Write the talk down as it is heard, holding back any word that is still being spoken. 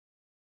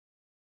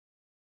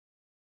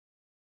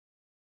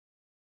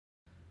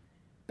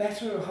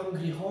Better a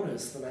hungry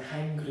Horace than a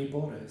hangry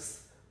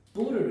Boris.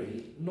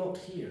 Borery, not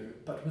here,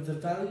 but with the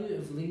value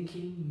of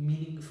linking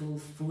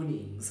meaningful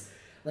phonemes,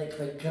 like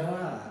the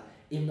gra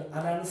in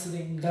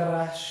unanswering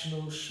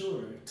durational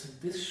shore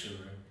to this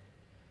shore.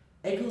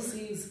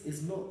 Egglesey's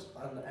is not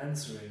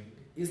unanswering,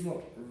 is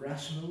not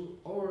rational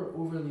or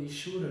overly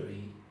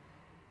shorery.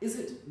 Is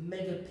it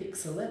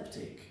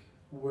megapixeleptic,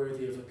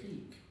 worthy of a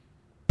peak?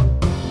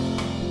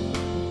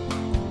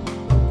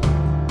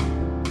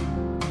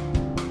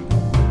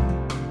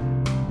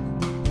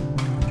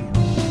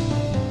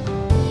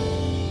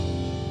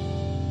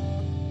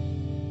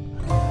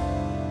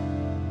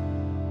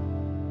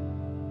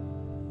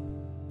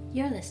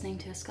 You're listening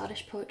to a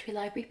Scottish Poetry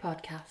Library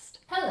podcast.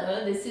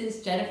 Hello, this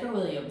is Jennifer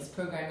Williams,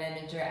 Programme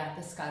Manager at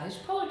the Scottish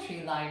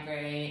Poetry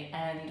Library,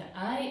 and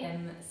I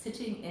am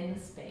sitting in the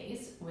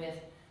space with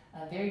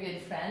a very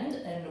good friend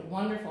and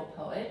wonderful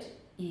poet,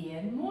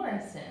 Iain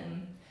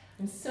Morrison.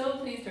 I'm so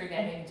pleased we're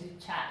getting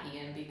to chat,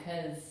 Iain,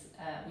 because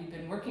we've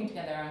been working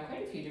together on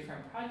quite a few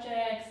different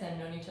projects and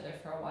known each other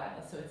for a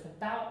while, so it's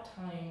about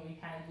time we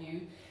had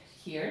you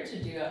here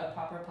to do a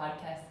proper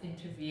podcast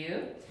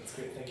interview. That's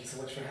great, thank you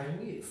so much for having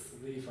me. It's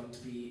really fun to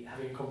be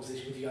having a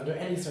conversation with you under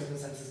any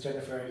circumstances,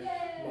 Jennifer.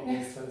 Yay! Not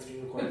least when it's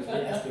being recorded for the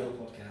SBL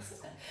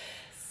podcast.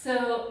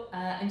 So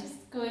I'm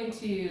just going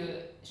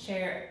to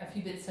share a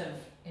few bits of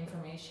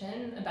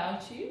information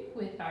about you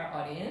with our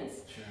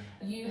audience. Sure.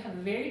 You have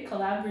a very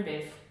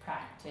collaborative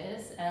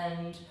practice,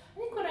 and I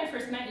think when I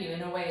first met you,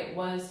 in a way, it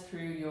was through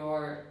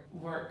your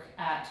work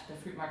at the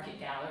Fruit Market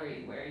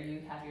Gallery, where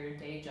you have your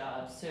day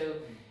job. So,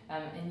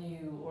 and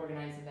you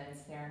organize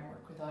events there and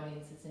work with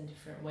audiences in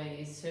different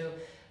ways. So,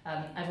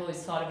 I've always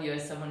thought of you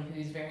as someone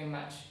who's very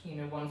much,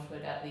 one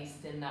foot at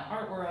least in the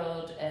art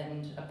world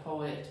and a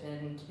poet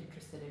and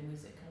interested in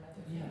music and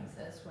other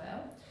things as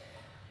well.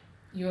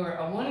 You're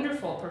a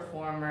wonderful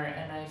performer,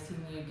 and I've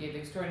seen you give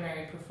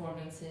extraordinary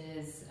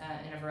performances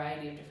in a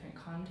variety of different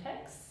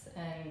contexts,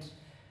 and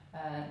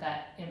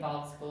that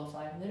involves both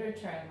live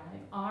literature and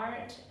live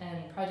art,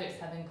 and projects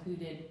have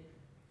included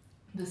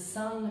the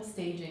sung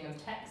staging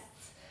of texts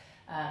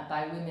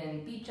by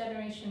women Beat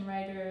Generation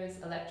writers,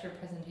 a lecture,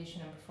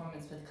 presentation and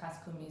performance with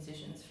classical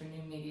musicians for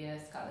New Media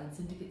Scotland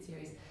Syndicate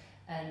Series,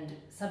 and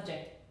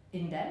Subject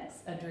Index,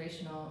 a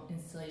durational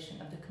installation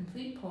of the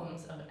complete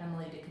poems of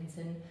Emily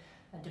Dickinson,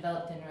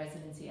 developed in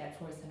residency at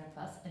Forest Centre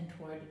Plus, and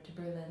toured to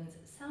Berlin's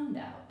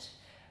SOUNDOUT,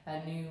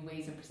 a New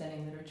Ways of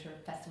Presenting Literature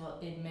Festival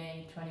in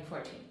May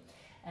 2014.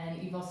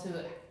 And you've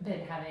also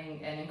been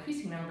having an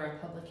increasing number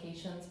of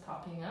publications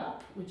popping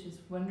up, which is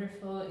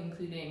wonderful,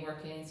 including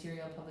work in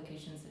serial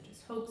publications such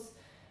as HOAX,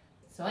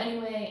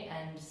 Soanyway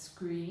and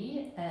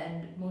Scree,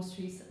 and most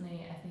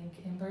recently, I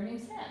think, in Burning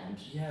Sand.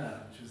 Yeah,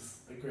 which was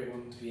a great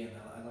one to be in.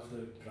 I love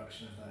the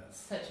production of that.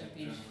 Such a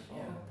beautiful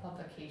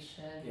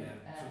publication. Yeah,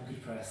 from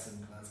Good Press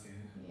in Glasgow.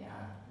 Yeah,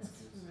 it's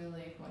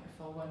really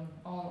wonderful one.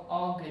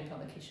 All good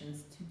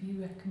publications to be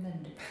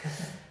recommended.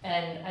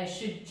 And I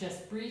should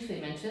just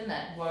briefly mention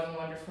that one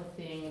wonderful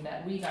thing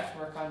that we got to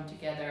work on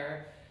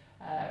together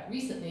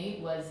recently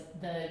was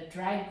the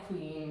drag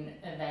queen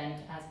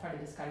event as part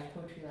of the Scottish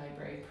Poetry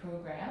Library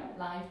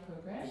live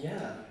program.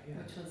 Yeah.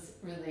 Which was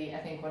really, I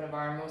think, one of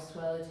our most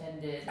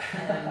well-attended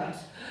and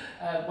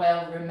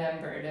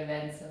well-remembered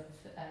events of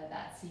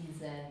that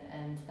season,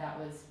 and that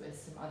was with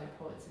some other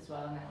poets as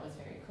well, and that was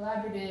very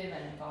collaborative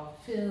and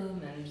involved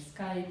film and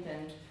Skype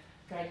and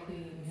drag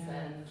queens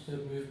and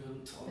the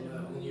movement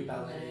on the new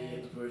balcony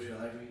at the Poetry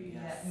Library.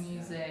 Yes.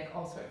 Music,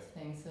 all sorts of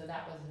things. So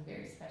that was a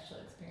very special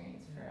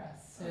experience for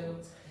us. So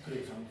it's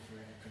great fun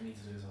for me to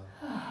do as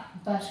well.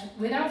 But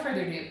without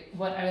further ado,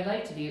 what I would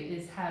like to do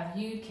is have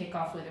you kick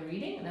off with a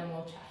reading, and then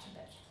we'll chat a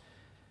bit.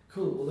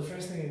 Cool. Well, the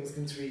first thing I was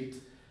going to read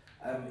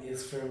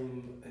is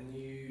from a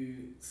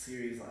new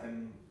series that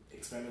I'm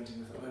experimenting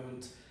with at the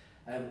moment,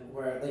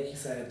 where, like you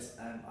said,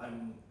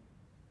 I'm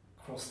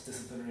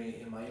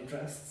cross-disciplinary in my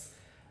interests.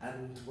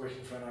 And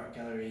working for an art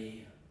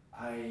gallery,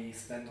 I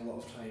spend a lot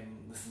of time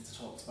listening to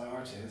talks by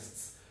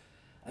artists,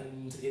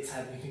 and it's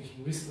had me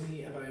thinking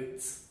recently about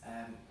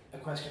a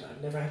question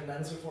I've never had an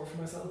answer for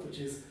myself, which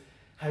is,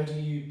 how do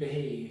you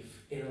behave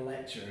in a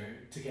lecture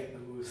to get the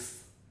most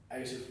out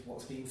of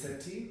what's being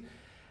said to you?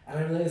 And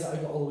I realised I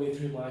got all the way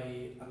through my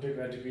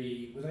undergrad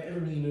degree without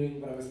ever really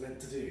knowing what I was meant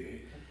to do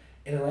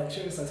in a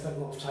lecture, so I spent a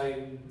lot of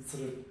time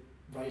sort of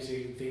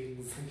writing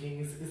things,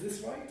 thinking, is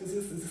this right? Is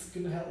this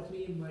going to help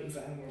me in my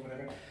exam or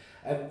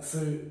whatever?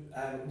 So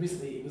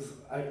recently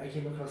I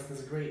came across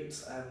there's a great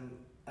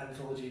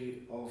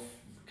anthology of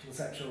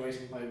conceptual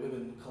writing by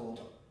women called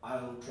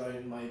I'll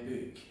Drown My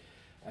Book,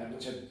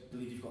 which I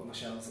believe you've got on the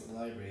shelves at the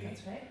library.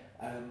 That's right.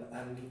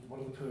 And one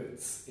of the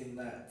poets in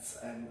that,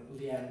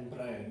 Leanne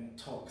Brown,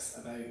 talks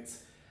about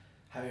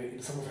how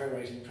in some of her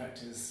writing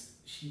practice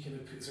she kind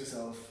of puts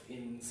herself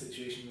in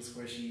situations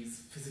where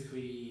she's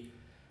physically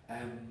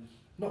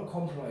not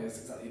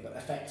compromised exactly, but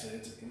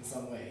affected in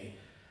some way,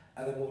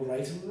 and then we'll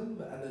write on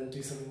them and then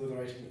do something with the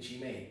writing that she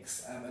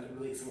makes, and it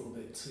relates a little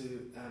bit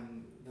to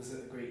there's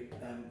a great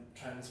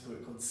trans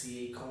poet called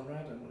C.A.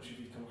 Conrad. I'm not sure if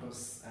you've come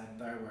across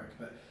their work,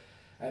 but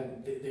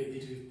They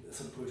do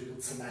sort of poetry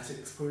called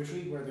somatics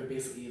poetry, where they're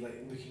basically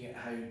like looking at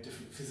how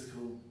different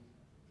physical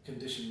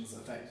conditions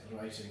affect the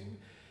writing.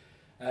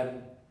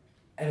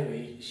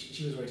 Anyway,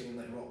 she was writing in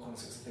like rock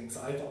concerts and things,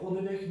 so I thought, well,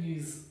 maybe I can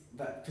use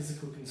that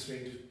physical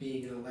constraint of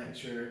being in a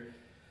lecture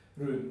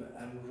room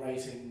and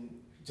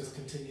writing just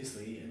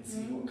continuously and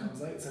see what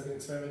comes out. So I've been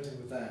experimenting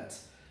with that,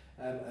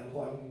 and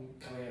what I'm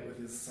coming out with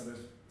is sort of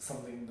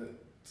something that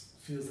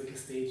feels like a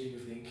staging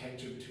of the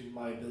encounter between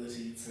my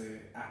ability to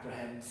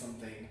apprehend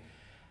something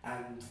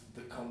and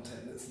the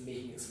content that's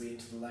making its way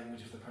into the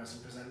language of the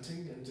person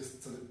presenting, and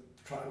just sort of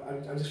try.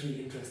 I'm just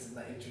really interested in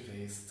that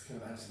interface to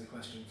kind of answer the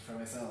question for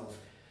myself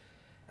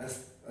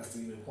as to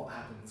what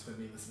happens when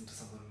we listen to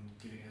someone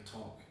giving a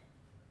talk.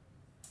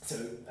 So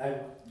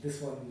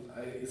this one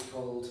is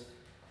called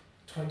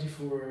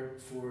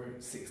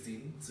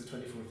 24/4/16, so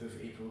 24th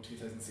of April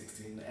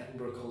 2016,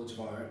 Edinburgh College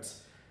of Art,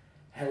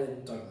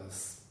 Helen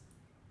Douglas.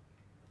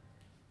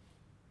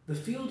 The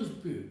field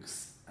of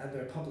books and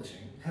their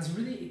publishing has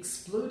really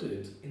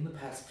exploded in the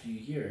past few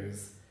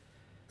years.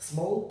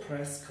 Small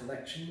press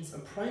collections, a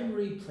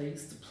primary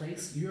place to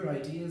place your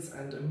ideas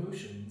and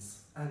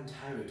emotions, and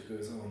how it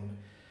goes on.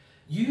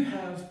 You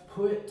have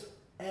poet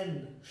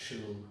N.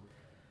 Schull.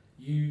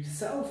 You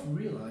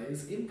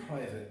self-realise in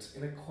private,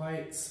 in a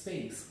quiet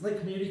space,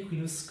 like Mary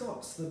Queen of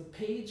Scots, the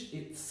page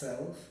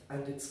itself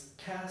and its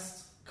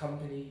cast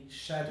company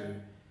shadow,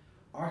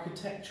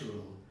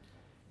 architectural,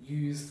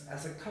 used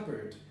as a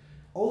cupboard.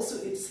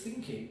 Also its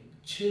thinking,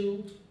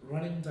 chilled,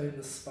 running down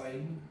the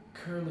spine,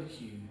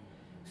 curlicue.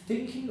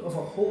 Thinking of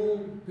a whole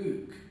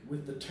book,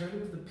 with the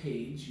turn of the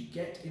page you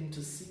get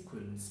into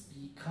sequence,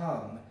 be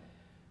calm.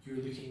 You're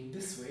looking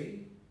this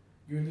way,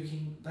 you're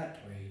looking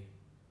that way.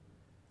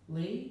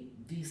 Lay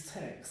these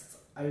texts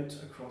out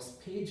across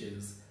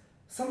pages,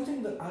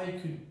 something that I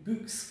could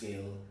book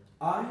scale.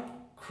 I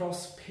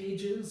cross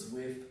pages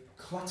with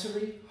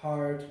cluttery,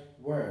 hard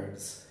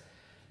words.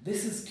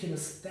 This is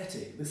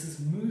kinesthetic, this is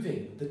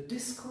moving. The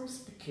discourse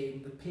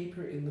became the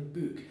paper in the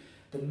book,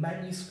 the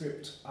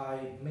manuscript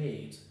I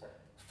made.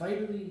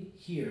 Finally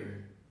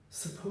here,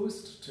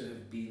 supposed to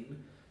have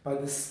been, by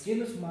the skin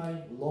of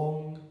my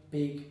long,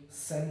 big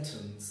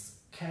sentence,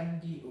 can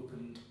be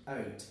opened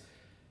out.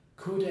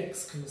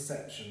 Codex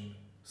conception,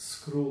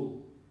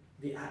 scroll.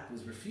 The app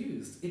was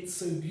refused. It's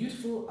so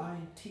beautiful,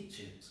 I teach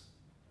it.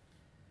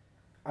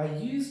 I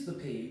used the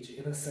page,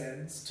 in a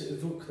sense, to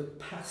evoke the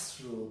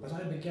pastoral, but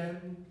I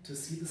began to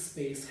see the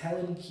space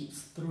Helen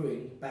keeps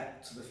throwing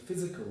back to the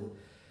physical,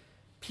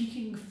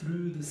 peeking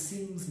through the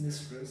seam's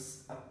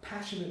mistress, a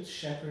passionate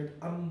shepherd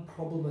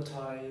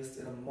unproblematized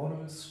in a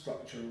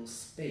monostructural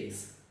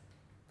space.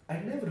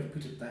 I'd never have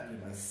put it that way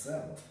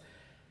myself.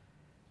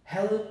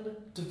 Helen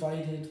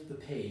divided the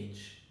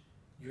page.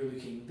 You're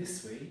looking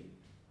this way,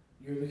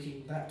 you're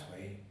looking that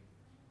way.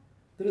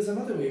 There is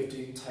another way of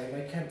doing time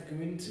I can't go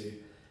into.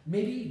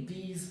 Maybe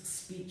these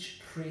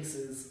speech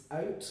traces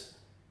out.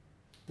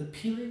 The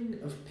peeling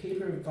of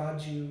paper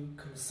vadu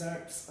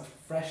concerts a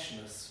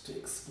freshness to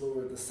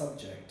explore the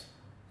subject.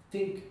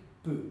 Think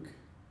book.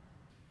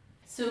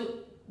 So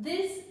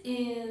this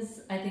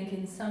is, I think,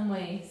 in some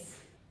ways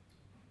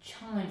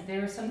chimes.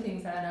 There are some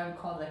things that I would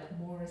call like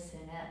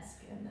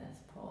Morrison-esque in this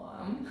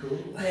poem.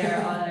 Cool.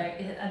 There are,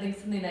 I think,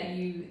 something that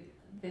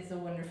there's a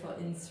wonderful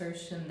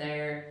insertion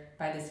there.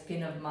 By the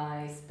skin of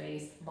my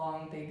space,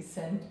 long big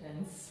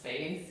sentence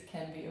space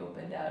can be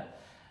opened out.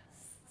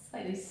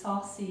 Slightly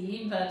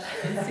saucy, but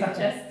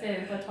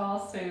suggestive, but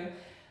also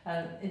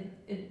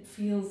it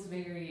feels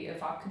very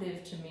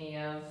evocative to me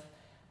of,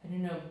 I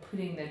don't know,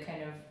 putting the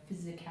kind of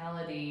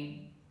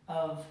physicality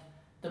of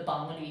the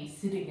body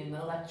sitting in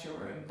the lecture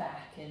room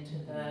back into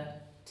the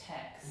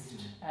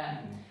text.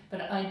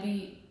 But I'd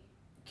be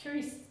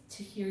curious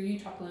to hear you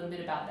talk a little bit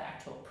about the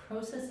actual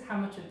process. How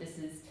much of this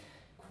is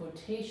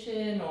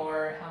quotation,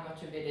 or how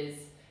much of it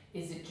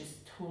is it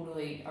just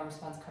totally a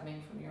response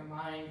coming from your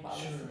mind while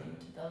listening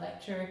to the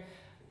lecture?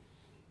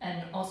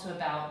 And also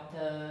about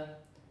the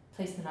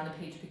placement on the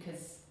page,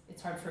 because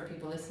it's hard for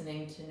people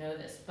listening to know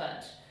this,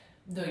 but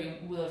though you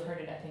will have heard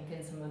it, I think,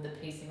 in some of the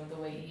pacing of the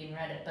way Iain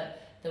read it, but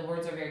the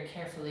words are very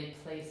carefully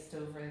placed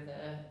over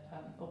the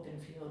open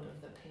field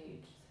of the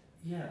page.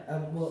 Yeah,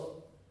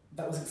 well,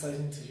 that was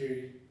exciting to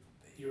hear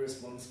your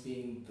response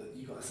being that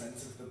you got a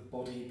sense of the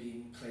body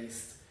being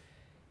placed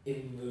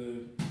in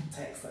the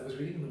text that I was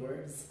reading, the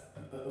words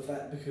of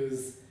that,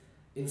 because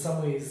in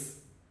some ways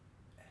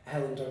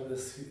Helen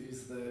Douglas,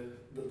 who's the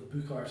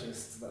book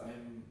artist that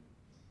I'm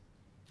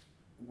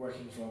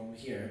working from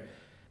here,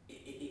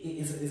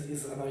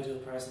 is an ideal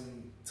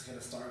person to kind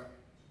of start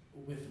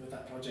with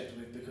that project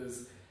with,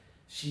 because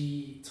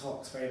she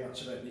talks very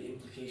much about the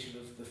implication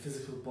of the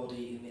physical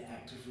body in the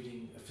act of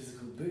reading a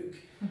physical book.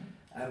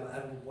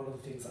 And one of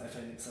the things that I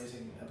find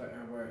exciting about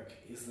her work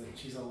is that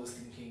she's always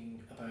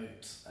thinking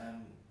about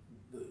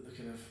the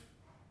kind of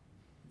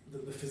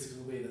the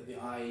physical way that the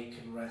eye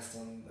can rest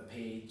on a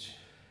page,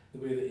 the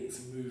way that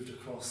it's moved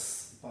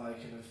across by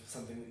kind of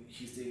something that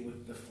she's doing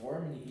with the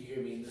form. And you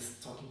hear me in this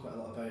talking quite a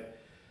lot about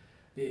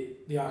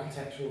the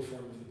architectural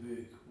form of the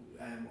book,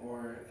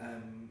 or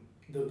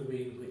the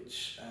way in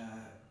which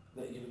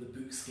the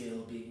book scale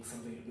being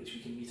something at which we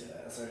can meet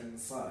at a certain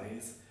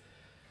size.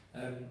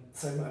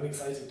 So I'm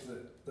excited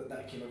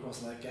that came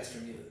across, and I guess for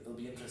me it'll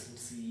be interesting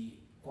to see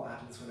what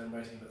happens when I'm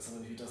writing about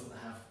someone who doesn't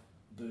have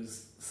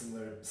those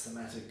similar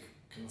somatic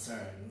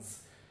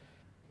concerns.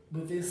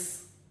 With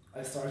this,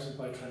 I started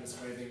by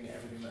transcribing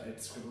everything that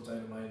I'd scribbled down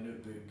in my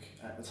notebook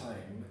at the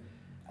time,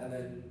 and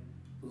then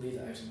laid it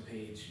out on the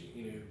page,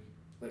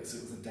 so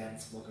it was a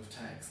dense block of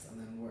text, and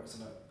then worked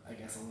on it, I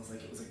guess, almost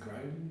like it was a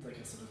ground, like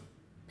a sort of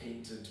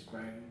painted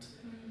ground,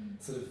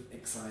 sort of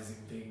excising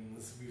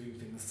things, moving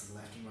things to the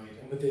left and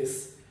right. And with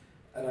this,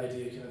 an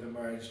idea kind of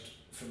emerged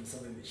from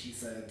something that she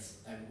said,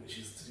 which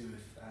is to do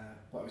with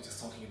what I was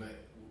just talking about,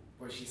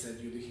 where she said,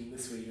 you're looking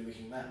this way, you're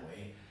looking that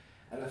way.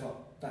 And I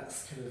thought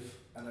that's kind of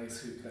a nice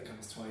hook that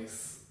comes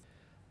twice,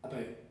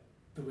 about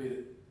the way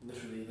that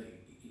literally,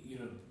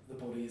 the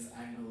body is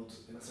angled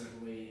in a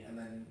certain way, and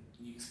then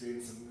you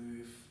experience a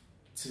move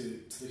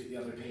to look at the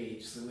other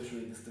page. So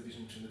literally this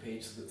division between the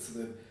page, so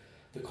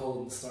the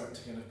columns start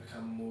to kind of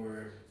become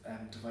more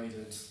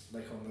divided,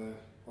 like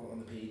on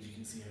the page. You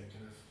can see how it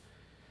kind of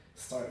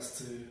starts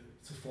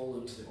to fall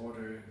into the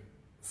order.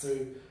 So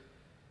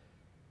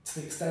to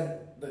the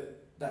extent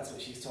that that's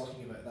what she's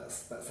talking about,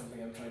 that's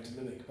something I'm trying to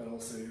mimic, but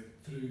also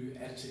through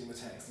editing the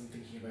text and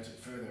thinking about it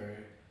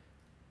further,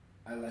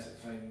 I let it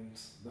find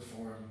the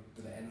form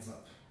that it ends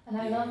up. And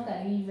I love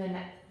that even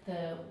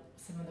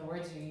some of the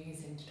words you're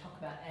using to talk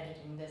about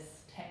editing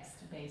this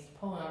text-based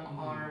poem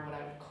are what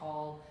I would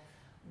call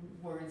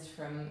words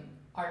from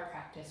art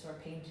practice or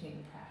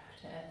painting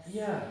practice.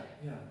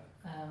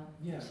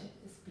 Which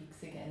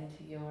speaks again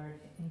to your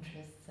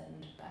interests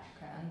and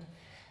background.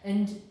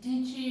 And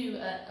did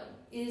you,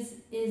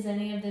 is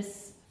any of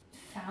this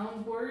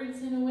found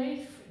words in a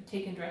way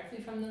taken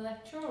directly from the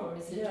lecture, or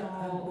is it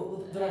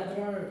all?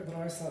 There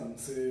are some.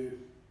 So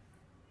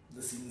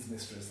the scenes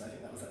mistress, I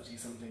think that was actually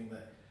something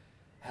that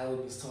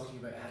Helen was talking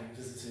about, having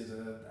visited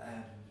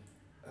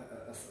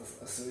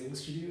a sewing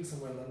studio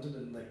somewhere in London,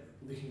 and like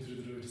looking through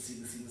the door to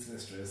see the scenes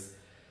mistress.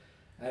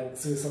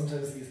 So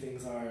sometimes these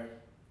things are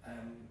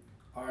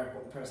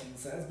what the person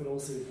says, but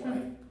also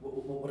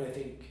what I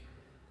think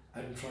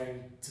I'm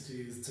trying to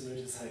do is to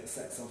notice how it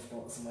sets off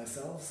thoughts in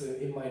myself. So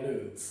in my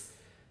notes,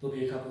 there'll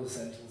be a couple of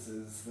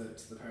sentences that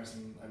the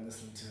person I'm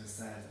listening to has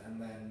said, and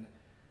then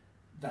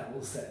that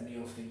will set me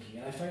off thinking.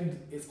 And I find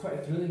it's quite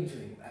a thrilling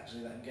feeling,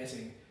 actually, that I'm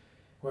getting,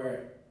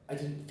 where I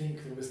didn't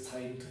think there was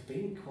time to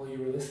think while you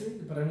were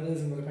listening, but I'm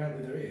realising that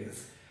apparently there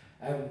is.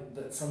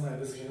 That somehow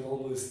there's a kind of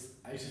almost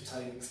out of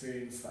time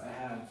experience that I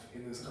have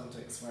in those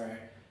contexts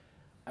where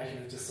I kind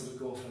of just sort of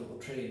go off on a little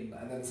train,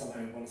 and then somehow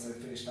once I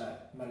finish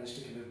that, manage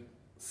to kind of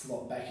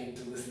slot back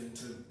into listening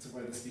to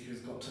where the speakers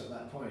got to at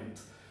that point.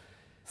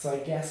 So I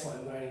guess what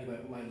I'm learning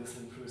about my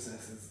listening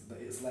process is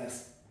that it's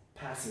less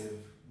passive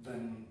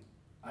than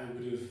I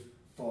would have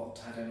thought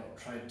had I not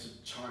tried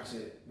to chart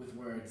it with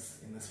words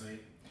in this way.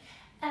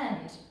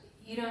 And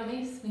it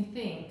makes me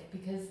think,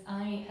 because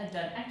I had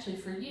done, actually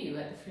for you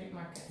at the Fruit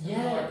Market,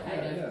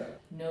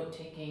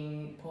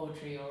 note-taking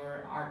poetry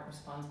or art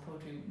response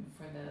poetry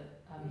for the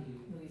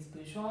Louise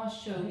Bourgeois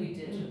show. We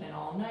did an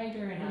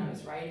all-nighter, and I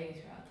was writing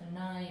throughout the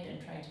night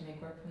and trying to make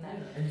work from that.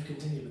 Yeah. And you've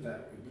continued with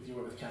that, with your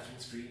work with Catherine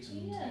Street.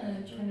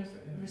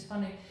 And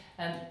responding.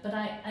 But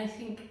I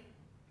think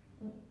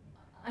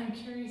I'm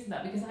curious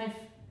about, because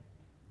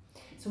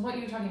so what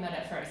you were talking about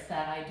at first,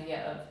 that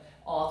idea of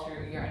all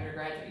through your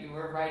undergraduate, you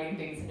were writing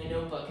things in a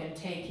notebook and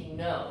taking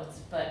notes,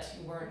 but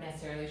you weren't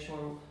necessarily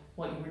sure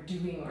what you were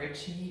doing or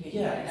achieving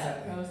in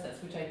that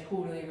process, which I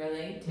totally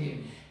relate to.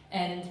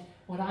 And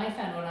what I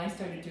found when I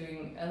started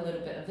doing a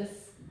little bit of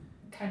this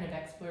kind of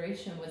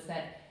exploration was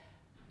that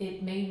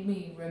it made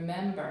me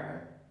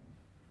remember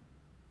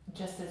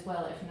just as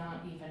well, if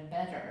not even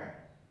better,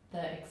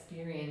 the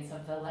experience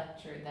of the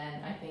lecture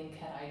than I think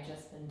had I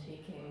just been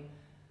taking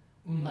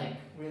like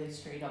really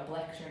straight up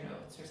lecture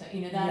notes or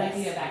something.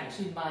 Idea of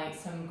actually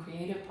some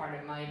creative part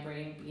of my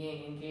brain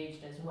being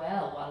engaged as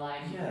well while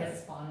I'm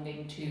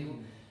responding to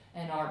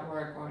an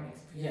artwork or an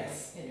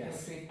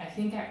experience. I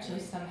think actually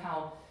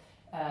somehow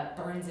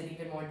burns it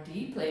even more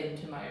deeply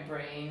into my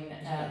brain.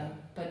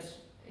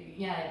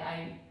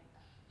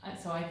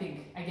 So I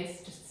think, I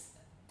guess just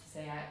to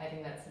say, I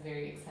think that's a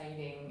very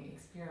exciting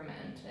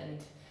experiment, and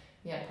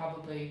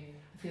probably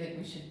I feel like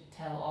we should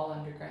tell all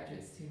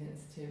undergraduate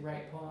students to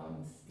write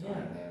poems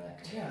during their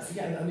lectures.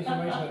 And they can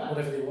write about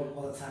whatever they want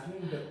while it's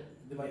happening, but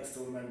they might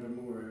still remember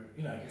more.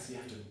 I guess you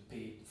have to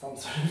pay some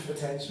sort of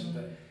attention,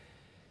 but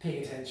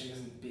paying attention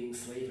isn't being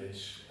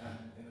slavish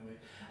in a way.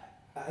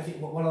 I think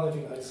one other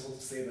thing that I just wanted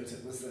to say about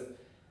it was that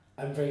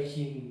I'm very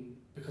keen,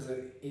 because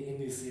in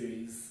this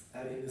series,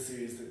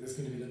 there's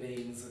going to be the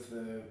names of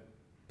the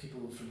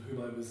people from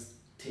whom I was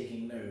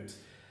taking note.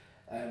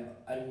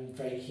 I'm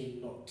very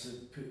keen not to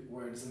put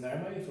words in their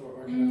mouth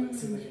or kind of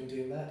seem like I'm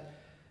doing that.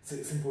 So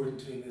it's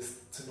important to me in this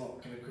to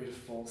not kind of create a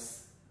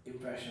false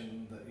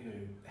impression that,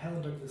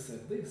 Helen Douglas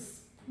said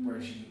this, where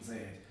she didn't say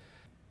it.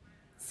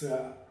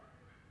 So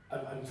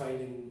I'm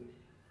finding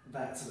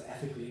that sort of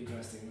ethically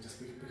interesting, just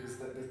because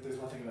there's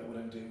nothing about what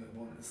I'm doing that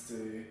wants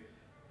to,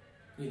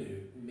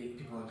 make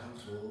people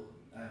uncomfortable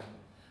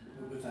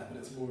with that, but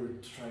it's more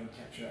to try and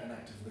capture an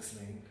active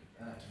listening,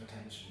 an active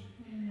attention.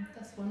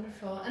 That's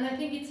wonderful, and I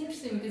think it's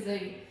interesting because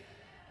I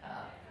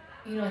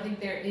think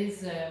there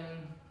is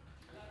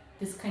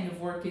this kind of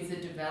work is a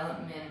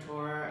development,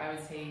 or I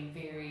would say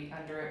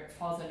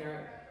falls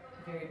under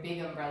a very big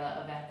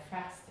umbrella of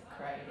ekphrastic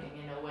writing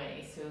in a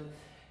way. So,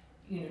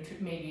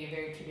 maybe a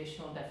very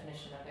traditional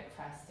definition of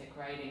ekphrastic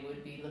writing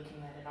would be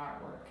looking at an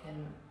artwork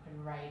and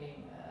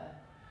writing a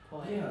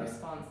poetic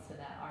response to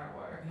that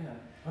artwork. Yeah,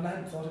 and I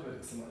hadn't thought about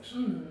it so much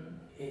in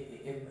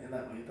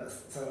that way.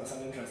 So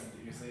I'm interested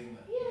that you're saying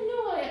that. Yeah,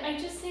 no, I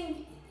just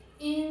think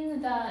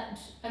in that,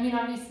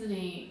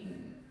 obviously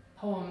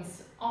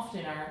poems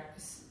often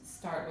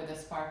start with a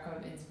spark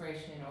of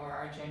inspiration or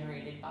are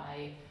generated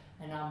by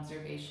an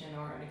observation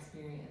or an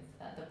experience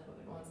that the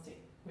poet wants to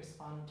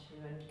respond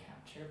to and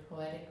capture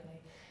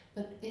poetically.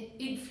 But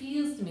it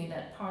feels to me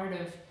that part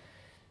of,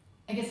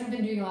 I guess I've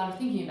been doing a lot of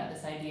thinking about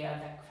this idea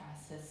of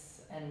ekphrasis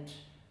and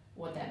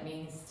what that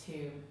means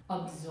to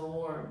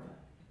absorb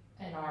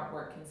an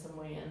artwork in some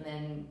way and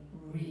then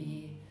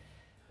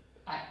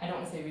I don't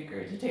want to say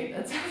regurgitate,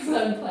 that sounds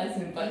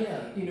unpleasant, but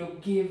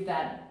give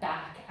that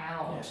back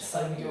out of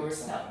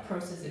yourself,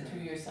 process it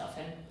through yourself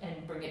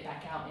and bring it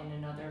back out in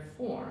another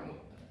form,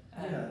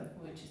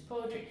 which is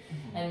poetry.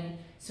 Mm-hmm. And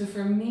so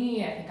for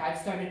me, I think I've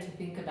started to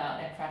think about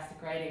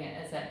ekphrastic writing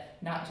as that,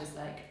 not just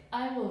like,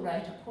 I will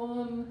write a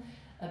poem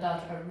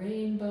about a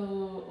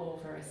rainbow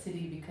over a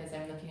city because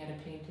I'm looking at a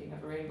painting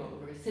of a rainbow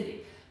over a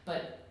city,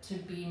 but to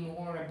be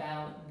more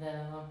about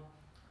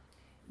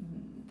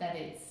that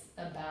it's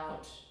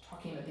about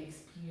talking about the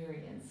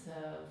experience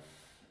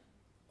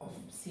of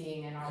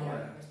seeing an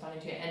artwork and responding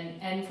to it,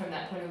 and from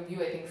that point of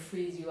view, I think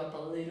frees you up a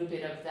little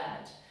bit of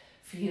that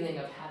feeling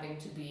of having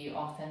to be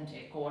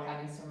authentic or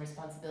having some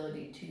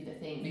responsibility to the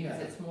thing, because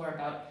it's more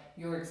about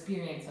your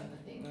experience of the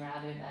thing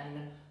rather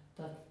than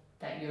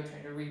that you're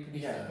trying to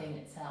reproduce the thing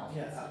itself.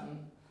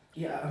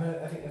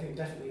 I think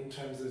definitely in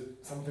terms of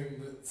something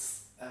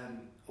that's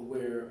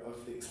aware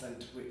of the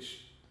extent to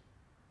which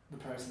the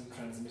person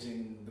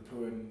transmitting the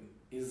poem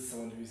is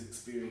someone who's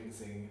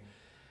experiencing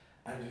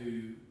and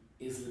who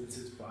is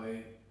limited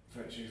by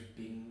virtue of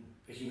being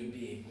a human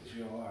being, which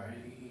we all are.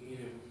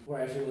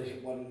 Where I feel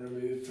like one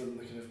removed from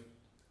the kind of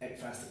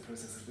ekphrastic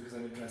processes, because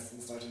I'm interested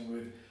in starting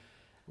with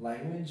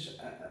language,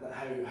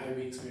 how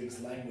we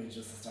experience language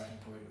as the starting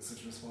point, so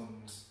to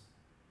respond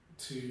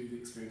to the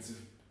experience of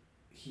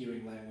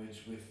hearing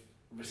language with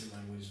written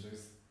language.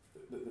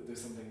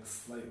 There's something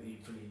slightly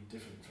pretty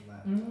different from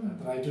that,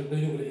 but I don't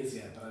really know what it is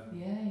yet, but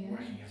I'm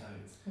working it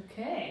out.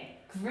 Okay,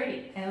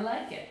 great, I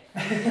like it.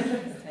 I'm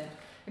interested.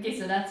 Okay,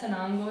 so that's an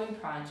ongoing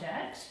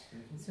project.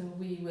 Mm-hmm. So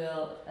we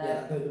will...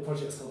 the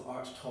project's called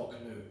Art Talk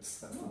Notes.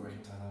 That's the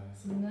working title.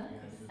 So, nice.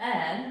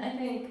 And I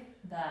think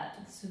that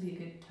this would be a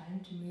good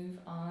time to move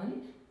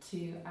on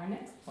to our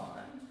next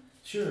poem.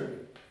 Sure.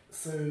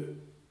 So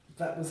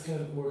that was kind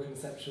of a more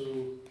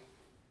conceptual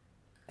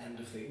end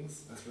of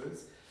things, I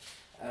suppose.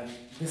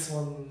 This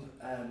one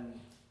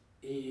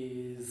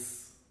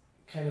is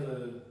kind of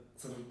a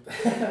sort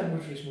of more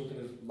traditional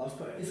kind of love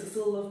poem. Is it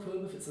still a love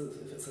poem if it's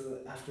a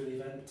after the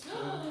event?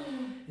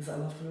 Is that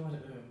a love poem? I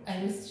don't know.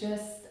 I was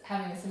just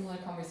having a similar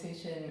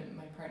conversation.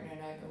 My partner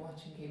and I have been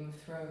watching Game of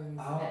Thrones,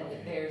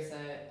 and there's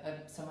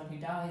someone who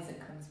dies and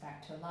comes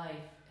back to life.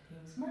 He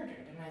was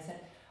murdered, and I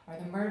said, "Are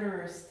the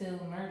murderers still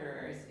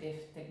murderers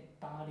if the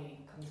body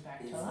comes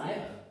back to life?"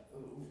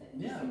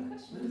 Yeah,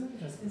 question.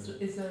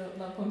 Is a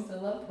love poem still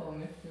a love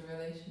poem if the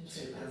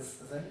relationship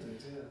has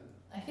ended? Yeah.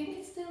 I think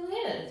it still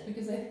is,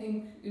 because I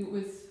think it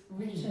was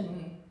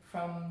written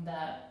from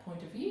that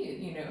point of view,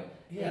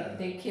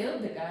 They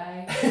killed the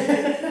guy.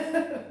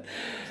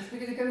 Just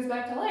because he comes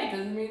back to life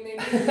doesn't mean they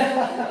didn't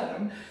kill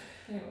him.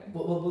 Anyway.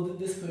 Well,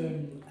 this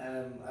poem,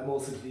 I'm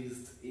also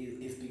pleased,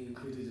 is being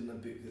included in a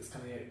book that's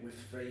coming out with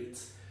great,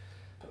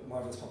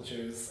 marvellous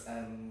publishers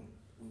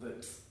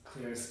that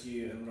Claire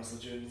Askew and Russell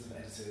Jones have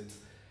edited.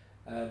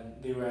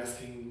 They were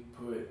asking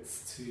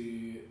poets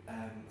to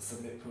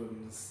submit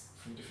poems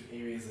from different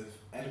areas of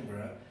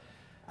Edinburgh,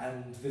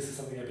 and this is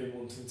something I've been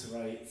wanting to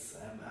write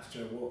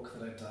after a walk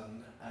that I'd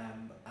done,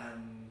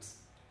 and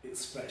it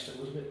stretched a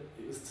little bit.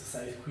 It was to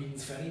South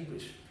Queensferry,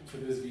 which, for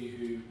those of you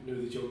who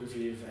know the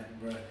geography of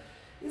Edinburgh,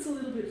 is a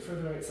little bit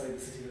further outside the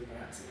city than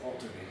perhaps it ought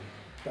to be,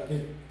 but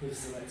they've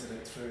selected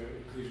it for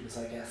inclusion,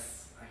 so I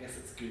guess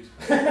it's good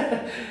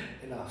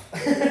enough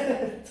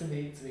to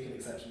make an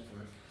exception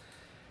for it.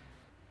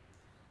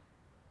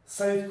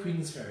 South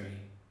Queensferry,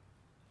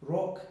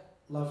 rock,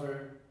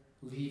 lover,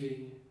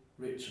 leaving,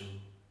 ritual.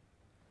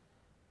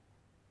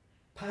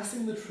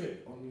 Passing the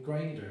trip on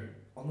Grinder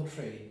on the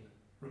train,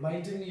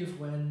 reminding me of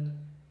when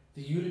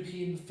the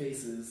European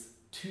faces,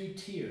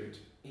 two-tiered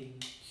in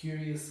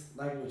curious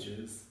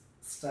languages,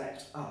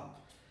 stacked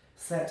up,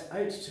 set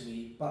out to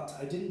me, but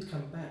I didn't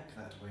come back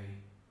that way.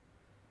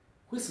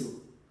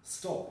 Whistle,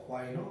 stop,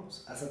 why not,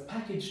 as a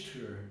package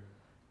tour,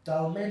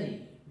 dull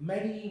many,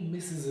 many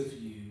misses of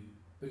you,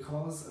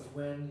 because of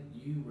when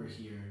you were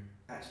here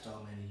at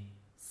Dalmeny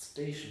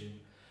Station,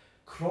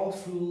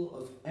 crawful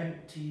of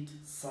emptied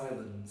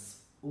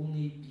silence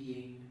only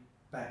being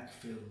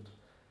backfilled.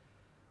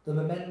 The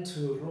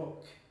memento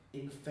rock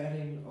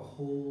inferring a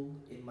hole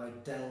in my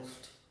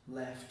Delft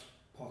left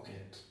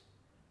pocket.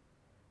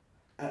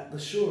 At the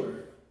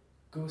shore,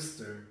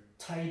 ghoster,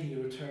 tidy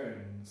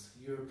returns,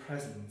 your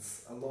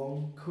presence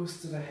along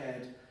coasted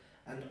ahead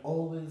and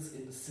always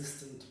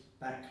insistent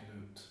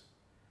backnote.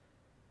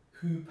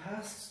 Who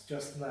passed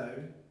just now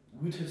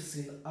would have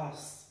seen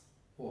us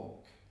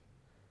walk.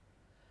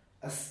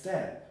 A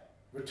step,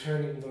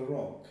 returning the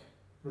rock,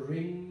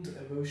 ringed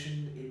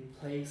emotion in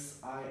place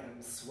I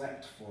am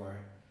swept for,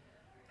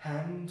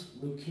 hand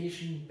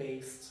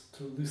location-based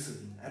to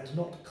loosen and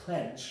not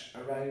clench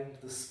around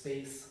the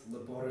space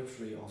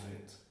laboratory of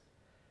it.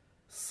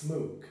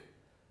 Smoke,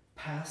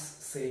 pass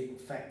same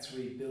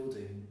factory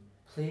building,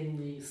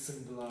 plainly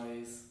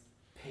symbolise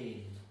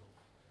pain.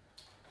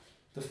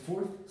 The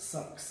fourth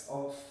sucks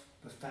off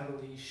the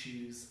family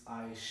shoes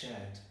I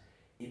shed.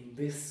 In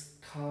this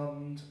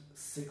calmed,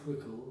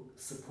 cyclical,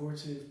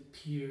 supportive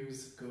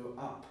piers go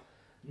up,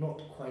 not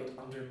quite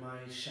under my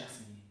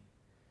chassis.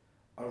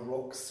 A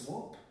rock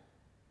swap?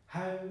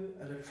 How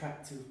an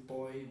attractive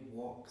boy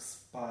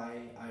walks by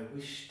I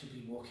wish to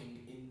be walking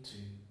into.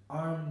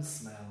 Arm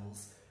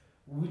smells,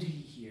 woody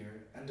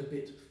here and a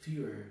bit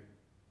fewer.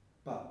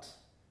 But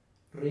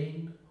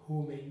rain,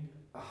 homing,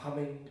 a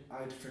humming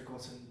I'd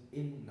forgotten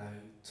in now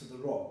to the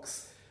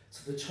rocks,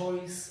 to the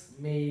choice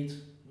made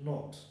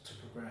not to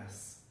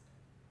progress.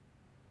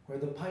 Where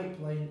the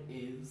pipeline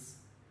is,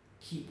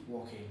 keep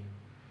walking,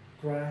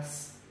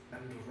 grass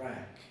and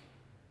rack,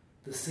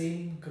 the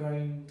same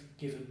ground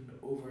given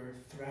over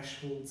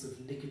thresholds of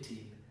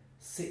nicotine,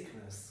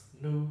 sickness,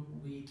 no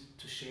weed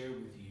to share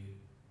with you.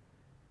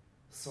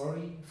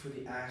 Sorry for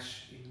the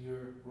ash in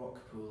your rock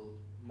pool,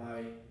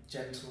 my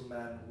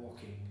gentleman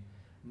walking,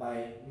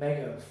 my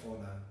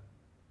megafauna.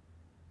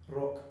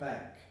 Rock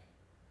back.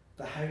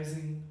 The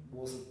housing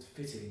wasn't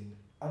fitting,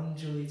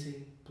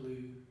 undulating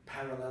blue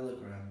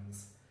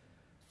parallelograms,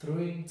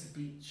 throwing to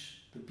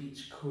beach the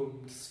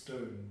beach-combed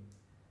stone.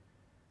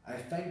 I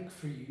thank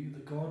for you the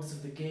gods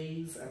of the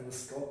gays and the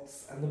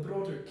Scots and the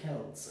broader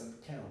Celts and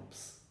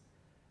Kelps.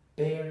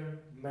 Bear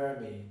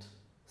mermaid,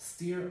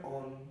 steer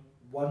on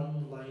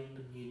one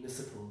line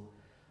municipal,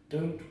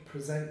 don't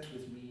present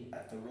with me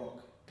at the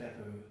rock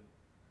depot.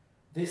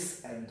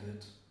 This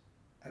ended,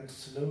 and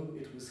to know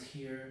it was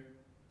here,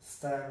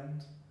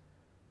 stand,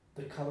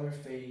 the colour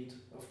fade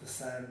of the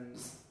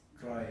sands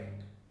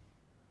drying.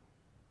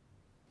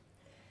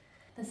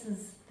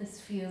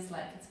 This feels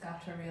like it's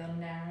got a real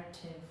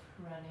narrative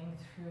running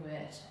through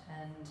it,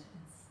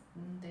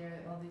 and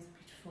there are all these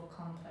beautiful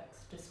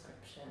complex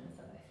descriptions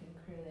that I think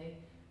really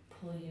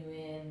pull you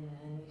in,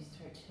 and you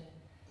start to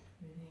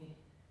really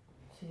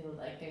feel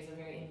like there's a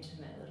very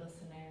intimate little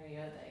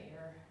scenario that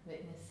you're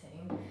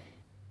witnessing.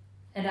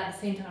 And at the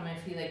same time, I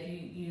feel like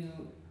you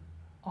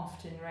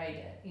often write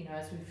it, you know,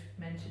 as we've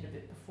mentioned a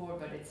bit before,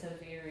 but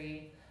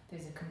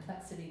there's a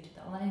complexity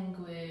to the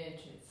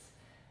language, it's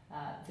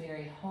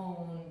very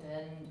honed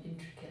and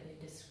intricately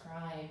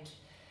described.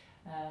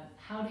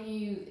 How do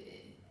you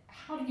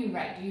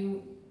write?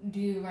 Do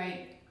you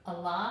write a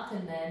lot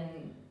and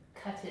then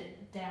cut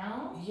it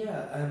down?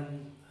 Yeah,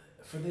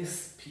 for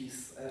this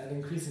piece, and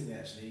increasingly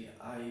actually,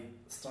 I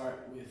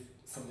start with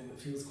something that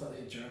feels quite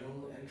like a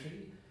journal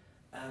entry,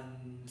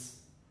 and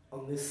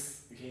on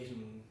this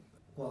occasion,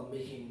 while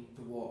making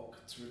the walk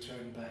to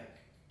return back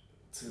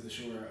to the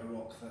shore, a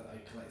rock that I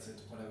collected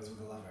when I was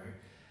with a lover,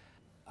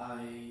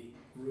 I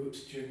wrote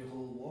during the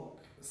whole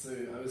walk. So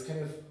I was kind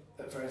of,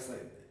 at first,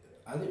 like,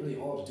 I looked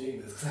really odd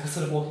doing this because I was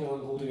sort of walking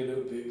along holding a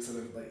notebook, sort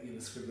of like, you know,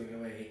 scribbling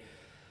away.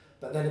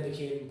 But then it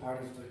became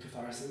part of the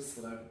catharsis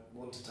that I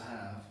wanted to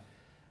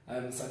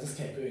have. So I just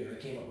kept going, and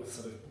I came up with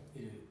sort of,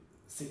 you know,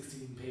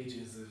 16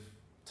 pages of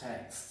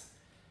text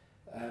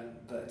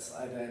that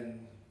I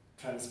then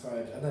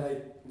transcribed, and then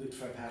I looked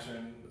for a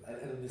pattern,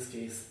 and in this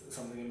case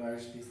something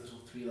emerged, these little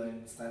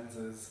 3-line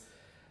stanzas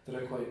that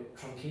are quite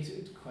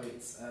truncated,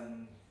 quite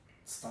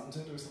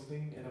stunted or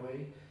something in a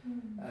way,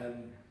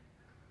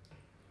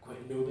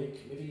 quite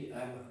gnomic maybe,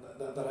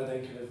 that I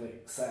then kind of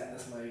like set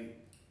as my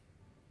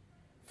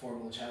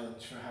formal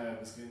challenge for how I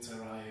was going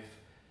to arrive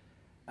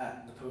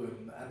at the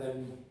poem. And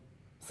then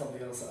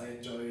something else that I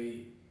enjoy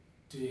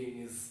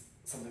doing is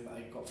something that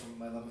I got from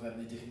my love of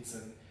Emily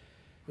Dickinson,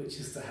 which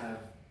is to have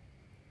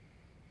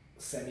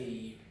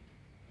semi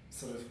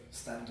sort of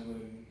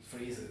standalone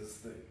phrases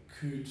that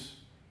could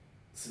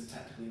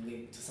syntactically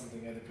link to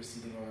something either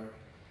preceding or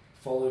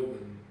following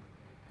them,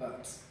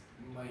 but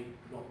might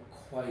not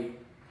quite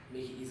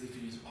make it easy for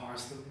you to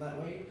parse them that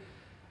way.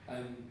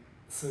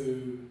 So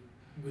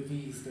with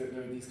these, there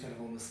are these kind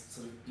of almost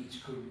sort of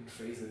beachcomb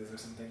phrases or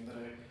something that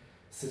are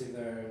sitting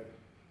there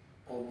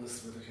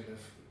almost with a kind of,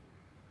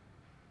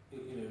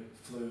 you know,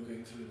 flow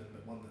going through them,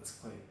 but one that's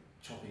quite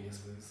choppy, I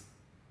suppose.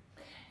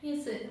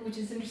 Yes, which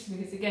is interesting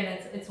because again,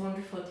 it's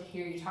wonderful to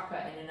hear you talk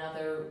about it in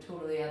another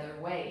totally other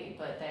way,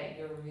 but that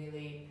you're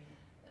really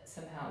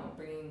somehow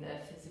bringing the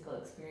physical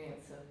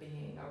experience of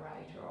being a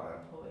writer or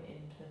a poet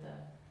into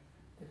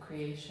the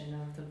creation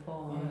of the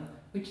poem,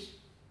 which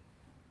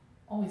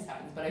always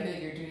happens, but I feel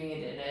like you're doing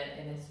it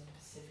in a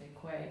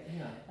specific way.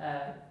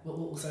 Yeah.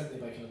 Well,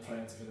 certainly by kind of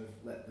trying to kind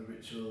of let the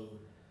ritual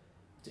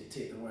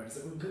dictate the words.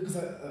 Because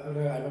I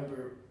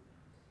remember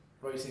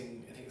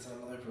writing, I think it's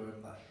another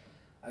poem that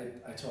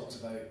I talked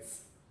about,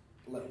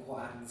 like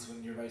what happens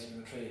when you're writing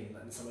on a train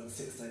and someone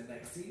sits down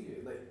next to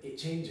you. Like it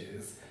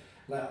changes.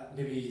 Like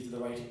maybe the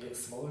writing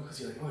gets smaller because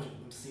you're like, oh, I don't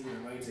want to see what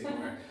I'm writing,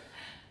 or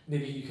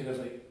maybe you kind of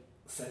like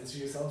censor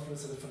yourself in a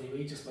sort of funny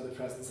way just by the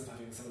presence of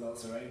having someone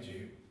else around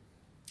you.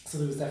 So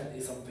there was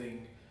definitely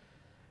something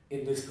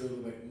in this poem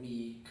about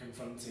me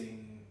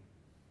confronting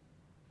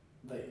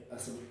like a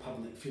sort of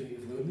public feeling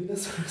of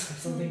loneliness or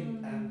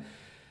something, and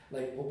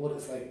like what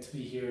it's like to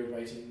be here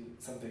writing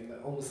something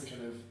that almost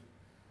kind of,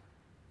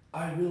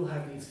 I will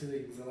have these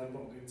feelings and I'm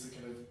not going to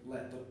kind of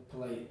let the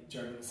polite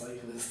German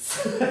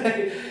cyclists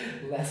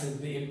lessen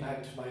the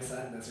impact of my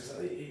sadness or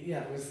something. Yeah,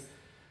 there was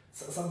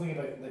something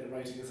about like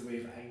writing as a way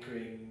of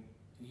anchoring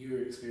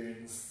your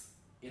experience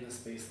in a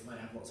space that might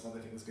have lots of other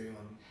things going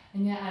on.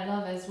 And yeah, I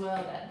love as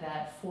well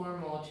that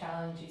formal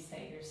challenge you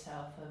set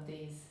yourself of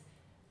these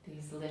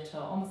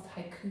little, almost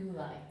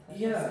haiku-like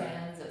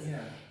stanzas. Yeah.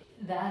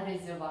 That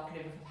is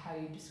evocative of how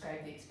you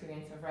describe the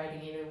experience of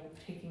writing,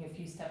 taking a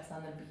few steps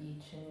on the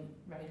beach and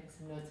writing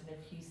some notes, and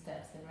a few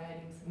steps and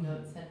writing some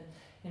notes, and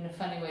in a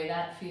funny way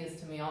that feels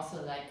to me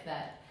also like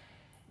that,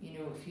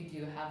 if you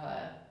do have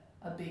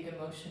a big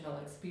emotional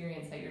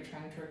experience that you're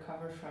trying to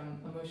recover from,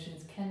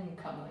 emotions can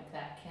come like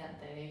that, can't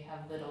they?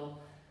 Have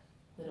little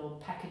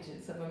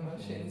packages of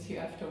emotions you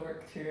have to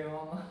work through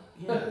almost.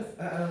 Yeah,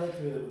 I like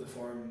the way that with the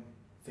form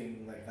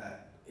thing like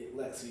that, it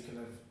lets you kind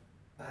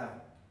of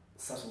have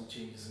subtle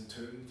changes in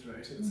tone throughout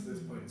it. So there's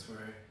points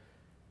where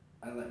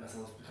I let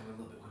myself become a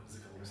little bit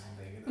whimsical or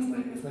something,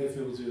 and it's nice to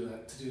be able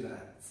to do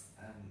that,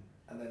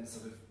 and then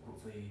sort of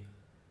hopefully,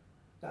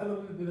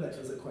 maybe that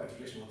feels like quite a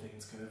traditional thing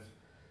to kind of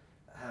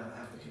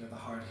have the kind of the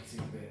hard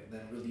hitting bit,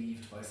 then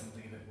relieved by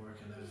something a bit more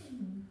kind of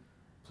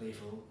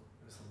playful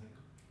or something.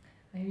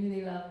 I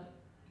really love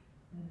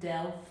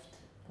delft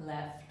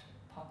left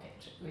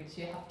pocket, which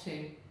you have to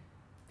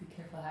be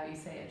careful how you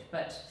say it,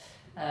 but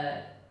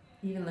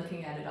even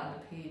looking at it on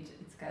the page,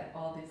 it's got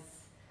all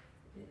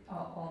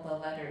the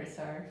letters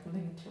are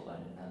linked to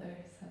one another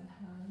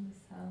somehow in the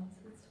sounds.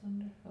 It's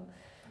wonderful.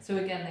 So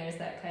again, there's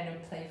that kind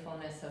of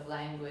playfulness of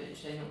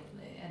language,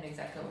 and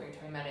exactly what you're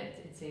talking about.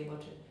 It's able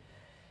to,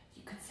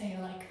 you could say,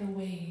 like the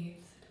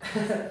waves,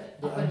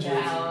 up and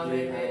down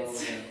in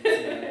its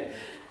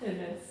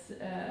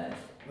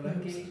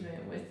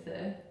engagement with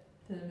the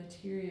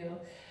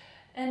material.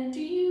 And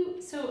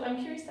so I'm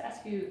curious to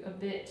ask you a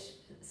bit,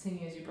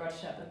 seeing as you brought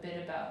it up, a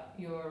bit about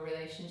your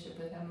relationship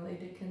with Emily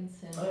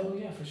Dickinson. Oh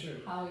yeah, for sure.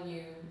 How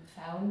you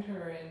found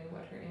her and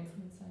what her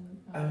influence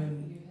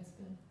on you has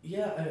been.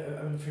 Yeah,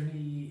 I mean for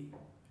me,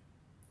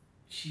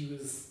 she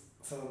was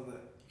someone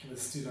that kind of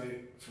stood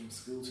out from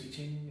school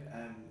teaching.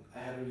 I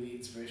had a really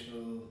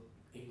inspirational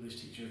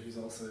English teacher who's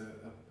also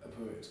a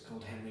poet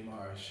called Henry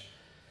Marsh.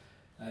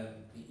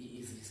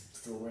 He's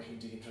still working,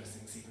 doing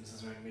interesting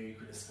sequences around Mary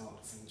Queen of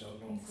Scots and John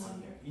Knox.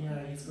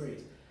 Yeah, he's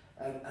great.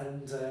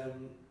 And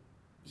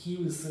he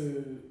was so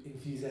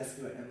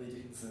enthusiastic about Emily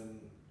Dickinson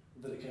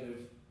that it kind of,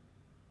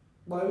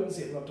 well, I wouldn't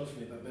say it rubbed off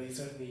me, but he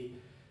certainly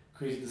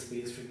created the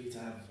space for me to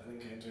have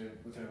an encounter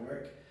with her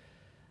work.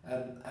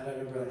 And I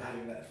remember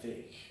having that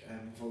thick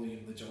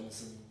volume, the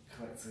Johnson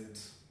collected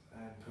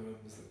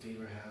poems that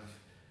Taylor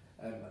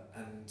have,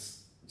 and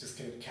just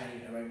kind of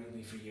carrying it around with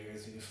me for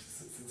years,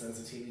 since I was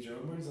a teenager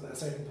onwards. And at a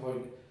certain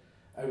point,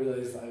 I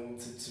realised that I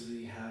wanted to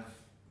really have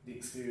the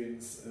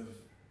experience of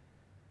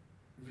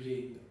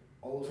reading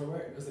all of her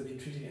work, because I've been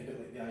treating it a bit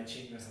like the I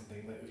Ching or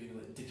something,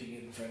 like dipping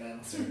in for an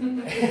answer.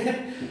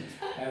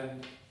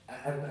 and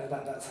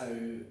that's how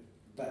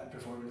that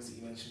performance that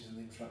you mentioned in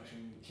the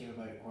introduction came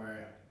about,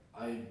 where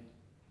I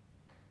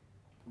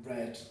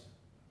read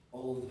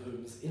all of the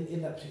poems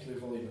in that particular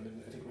volume. I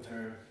mean, I think with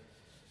her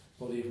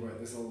body of work,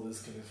 there's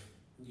always kind of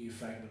new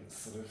fragments,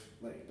 sort of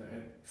like that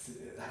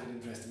have an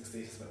interesting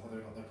status about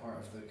whether or not they're part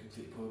of the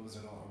complete poems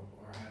or not,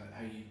 or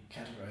how you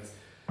categorise.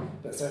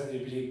 But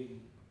certainly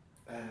reading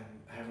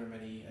however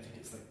many, I think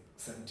it's like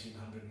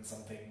 1,700 and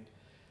something,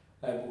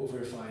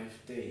 over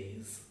 5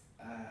 days,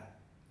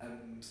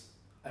 and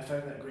I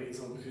found that great as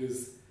well,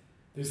 because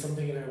there's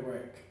something in her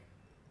work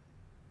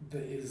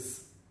that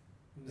is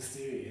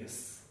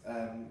mysterious,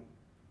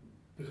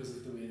 because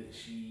of the way that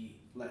she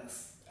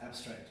lets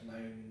abstract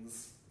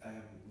nouns,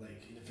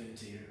 like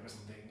infinity or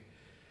something,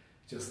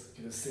 just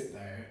kind of sit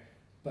there.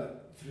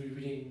 But through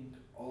reading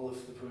all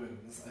of the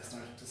poems, I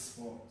started to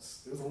spot,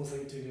 it was almost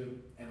like doing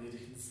an Emily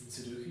Dickinson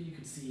Sudoku. You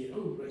could see,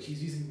 oh, right,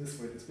 she's using this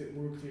word, it's a bit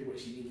more clear what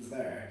she means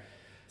there.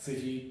 So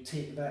if you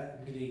take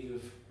that meaning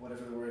of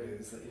whatever the word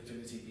is, like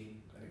infinity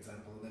being an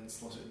example, and then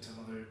slot it into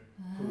another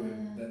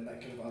poem, then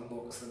that kind of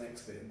unlocks the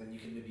next bit, and then you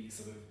can maybe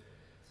sort of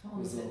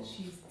almost that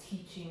she's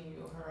teaching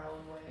you her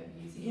own way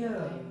of using yeah,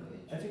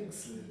 language. I think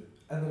so.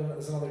 And then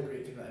there's another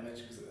great thing that I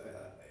mentioned, because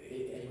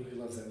anyone who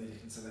loves Emily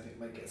Dickinson, I think,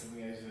 might get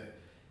something out of it,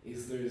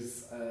 is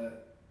there's an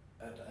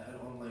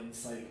online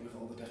site with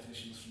all the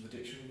definitions from the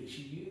dictionary that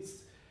she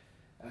used,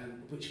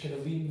 which kind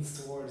of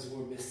leans towards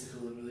more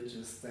mystical and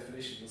religious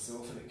definitions, so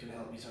often it can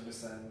help you to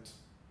understand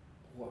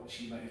what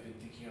she might have been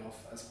thinking of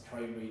as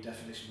primary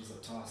definitions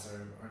that to us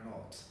are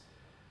not.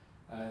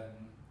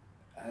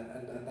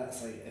 And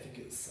that's like, I think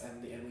it's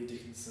the Emily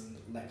Dickinson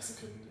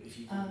lexicon, if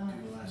you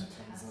Google that, it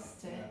comes up.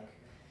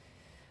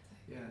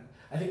 Yeah.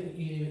 I think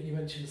you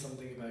mentioned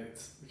something about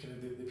kind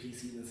of the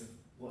PC-ness of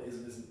what is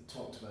and isn't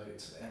talked about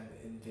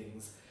in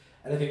things.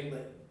 And I think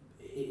that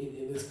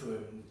in this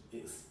poem,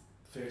 it's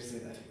fair to say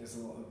that I think there's a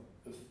lot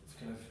of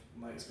kind of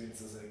my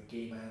experience as a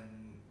gay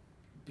man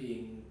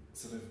being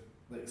sort of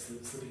like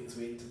slipping its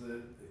way into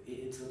the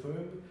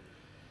poem.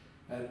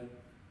 And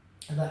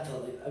that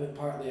felt like, I mean,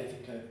 partly I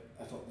think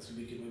I thought this would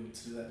be a good moment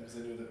to do that, because I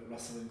know that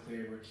Russell and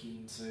Claire were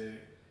keen to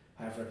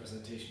have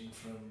representation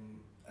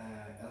from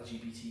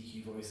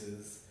LGBTQ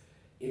voices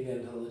in the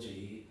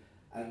anthology,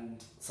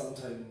 and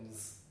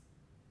sometimes,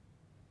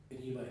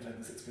 and you might have had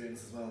this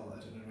experience as well, I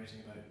don't know,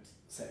 writing about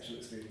sexual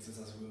experiences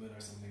as a woman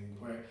or something,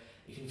 where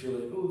you can feel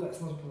like, oh,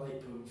 that's not a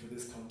polite poem for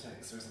this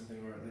context or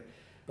something, or like,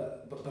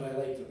 but I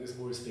like that there's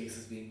more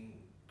spaces being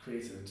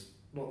created,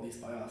 not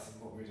least by us and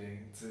what we're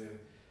doing,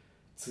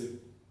 to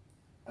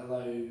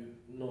allow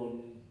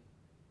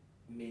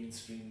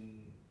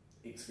non-mainstream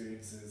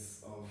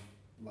experiences of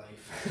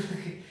life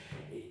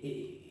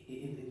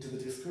into the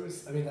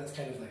discourse. I mean, that's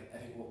kind of like, I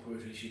think, what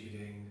poetry should be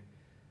doing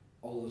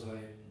all the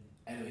time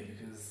anyway,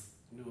 because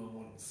no one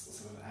wants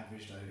sort of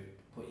averaged out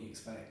what you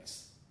expect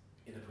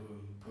in a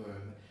poem.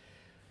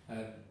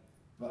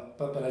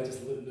 But I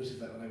just noted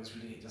that when I was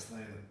reading it just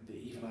now, that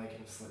even I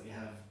kind of slightly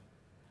have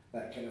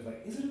that kind of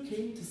like, is it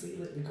okay to say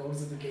like the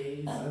gods of the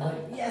gays? And I'm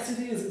like, yes, it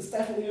is. It's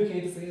definitely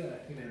okay to say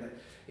that. You know, like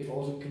if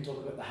Auden can talk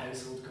about the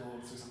household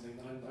gods or something,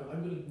 then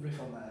I'm going to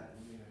riff on that.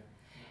 You know.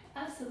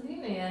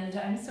 Absolutely, and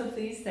I'm so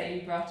pleased that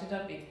you brought it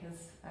up,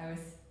 because I was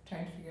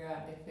trying to figure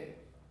out if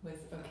it was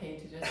okay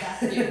to just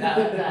ask you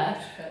about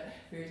that, but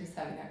we were just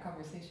having that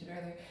conversation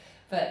earlier.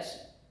 But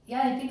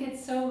yeah, I think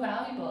it's so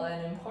valuable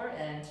and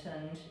important,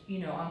 and you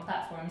know, on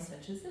platforms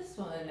such as this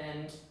one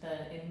and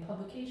in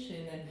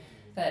publication, and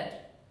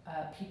that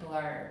people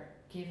are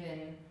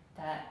given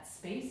that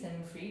space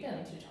and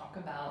freedom to talk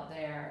about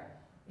their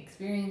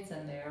experience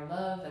and their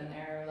love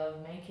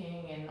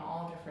making in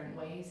all different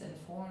ways and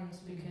forms,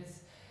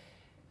 because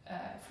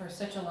for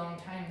such a long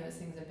time those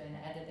things have been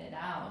edited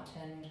out.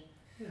 And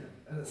yeah,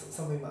 and it's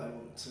something that I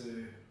want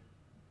to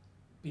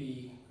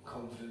be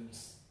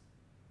confident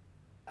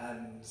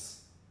and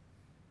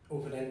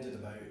open-ended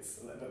about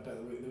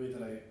the way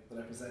that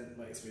I present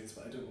my experience,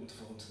 but I don't want to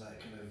fall into that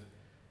kind of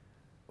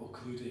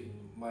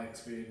occluding my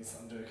experience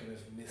under a kind of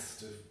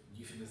mist of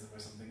euphemism or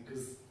something,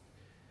 because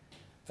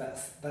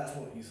that's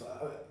not useful.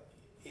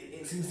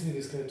 It seems to me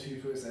there's kind of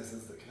two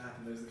processes that can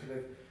happen. There's the kind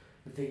of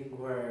the thing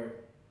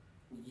where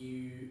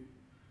you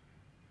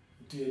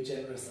do a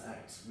generous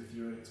act with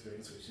your own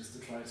experience, which is to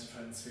try to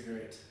transfigure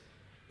it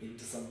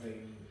into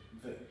something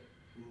that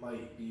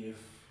might be of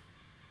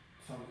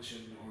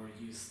function or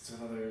use to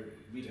another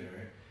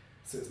reader,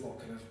 so it's not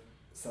kind of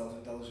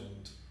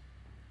self-indulgent,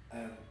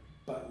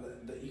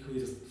 but that equally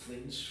doesn't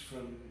flinch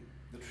from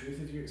the truth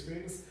of your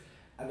experience.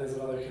 And there's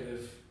another kind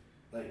of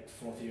like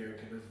frothier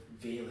kind of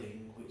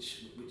veiling,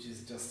 which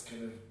is just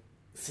kind of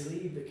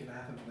silly, that can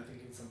happen, I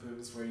think, in some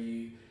poems, where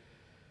you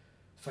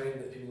find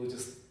that people are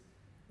just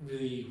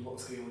really,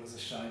 what's going on is a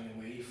shying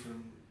away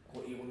from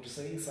what you want to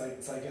say. So I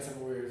guess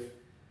I'm aware of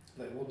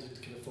like wanting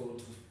to kind of fall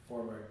into the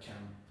former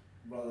camp,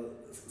 rather.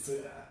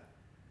 So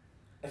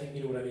I think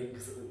you know what I mean,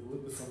 because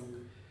with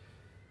some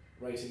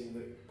writing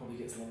that probably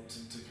gets lumped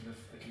into kind of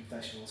a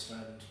confessional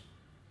strand,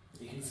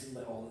 it can seem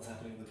like all that's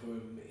happening in the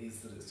poem is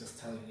that it's just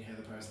telling you how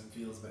the person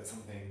feels about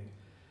something.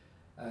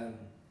 And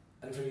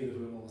for me, the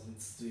poem always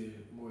needs to do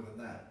more than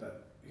that,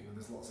 but you know,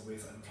 there's lots of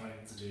ways that I'm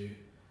trying to do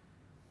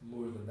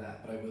more than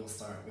that, but I will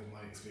start with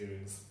my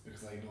experience,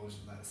 because I acknowledge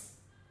that that's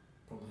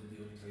probably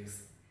the only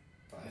place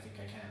that I think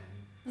I can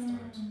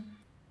start. Mm-hmm.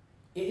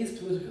 It is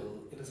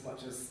political in as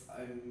much as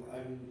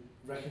I'm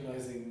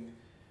recognising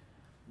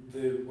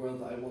the world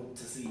that I want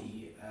to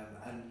see,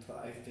 and that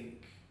I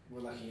think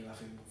we're lucky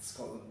enough in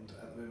Scotland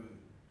at the moment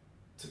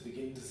to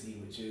begin to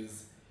see, which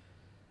is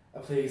a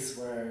place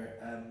where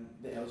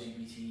the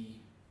LGBT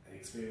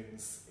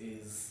experience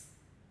is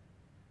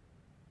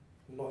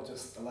not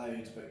just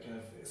allowed but kind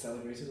of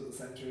celebrated at the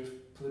centre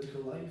of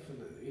political life. And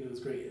you know, it was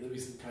great at the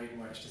recent Pride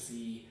March to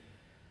see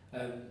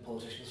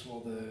politicians from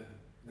all the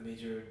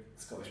major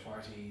Scottish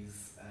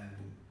parties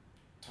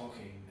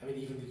talking. I mean,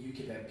 even the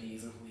UKIP MP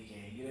is openly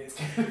gay. You know, it's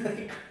kind of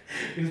like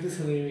it was this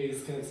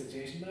hilarious kind of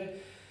situation now.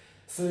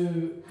 So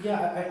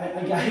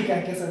yeah,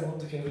 I guess I want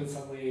to kind of in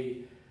some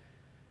way,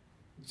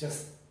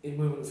 just in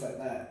moments like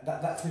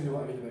that's maybe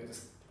what I mean about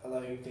just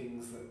allowing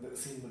things that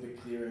seem a bit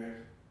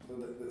clearer,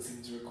 that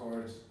seem to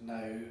record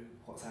now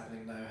what's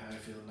happening now, how I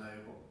feel now,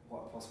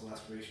 what a possible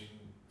aspiration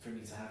for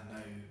me to have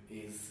now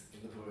is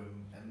in the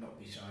poem, and not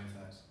be shy of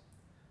that.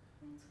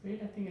 That's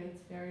great. I think it's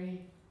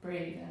very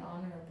brave and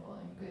honourable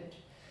and good.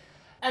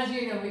 As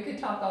you know, we could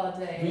talk all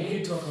day. We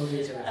could talk all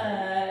day, Jennifer.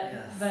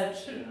 Yes. But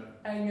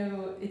I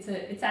know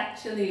it's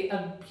actually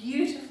a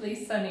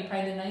beautifully sunny,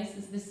 probably the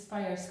nicest. This is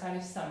probably our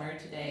Scottish summer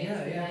today. Yeah,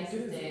 it's the nicest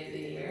good. day of the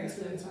year. It's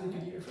been a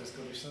good year for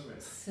Scottish summer.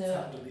 It's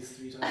happened at least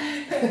 3 times.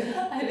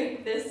 I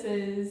think this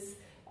is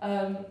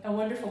a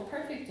wonderful,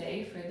 perfect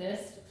day for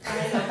this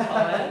final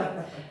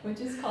poem, which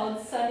is called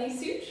Sunny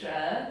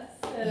Sutra.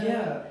 So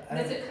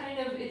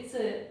it's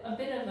a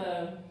bit of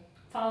a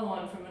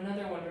follow-on from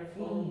another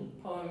wonderful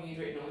poem you'd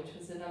written, which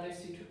was another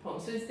sutra poem.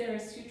 So is there a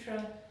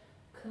sutra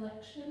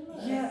collection,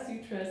 a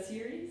sutra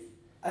series?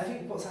 I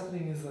think what's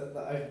happening is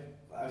that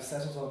I've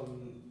settled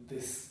on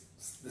this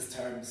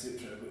term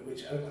sutra,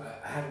 which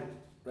I haven't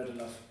read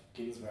enough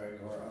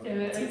Ginsberg or other.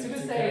 I was going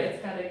to say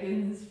it's kind of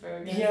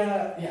Ginsberg.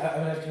 Yeah. I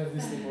mean, I've kind of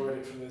loosely borrowed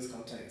it from those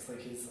contexts.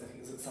 Like I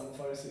think is it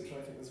Sunflower Sutra?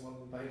 I think there's one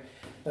by.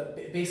 But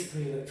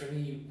basically, like for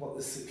me, what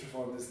this sutra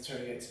form is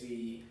turning out to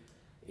be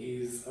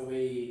is a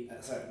way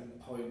at certain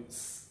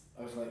points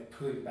of like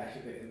pulling back a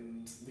bit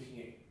and looking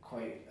at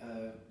quite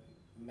a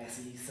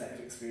messy set of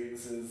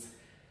experiences,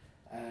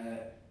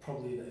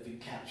 probably that have been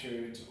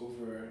captured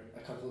over a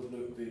couple of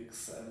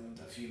notebooks and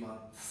a few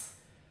months,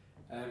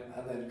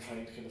 and then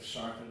trying to kind of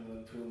sharpen them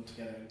and pull them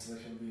together into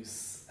like a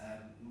loose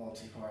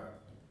multi-part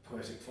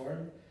poetic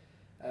form.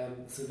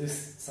 So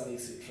this Sunny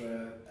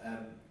Sutra,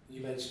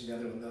 you mentioned the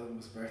other one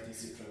was Birthday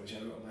Sutra, which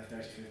I wrote on my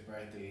 35th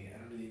birthday,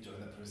 and I really enjoyed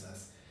that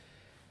process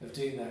of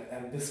doing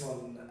that. This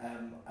one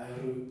I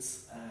wrote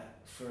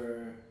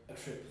for a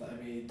trip that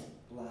I made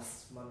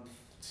last month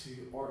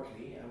to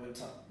Orkney. I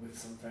went up with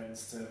some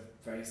friends to a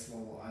very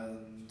small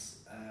island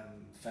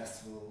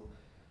festival,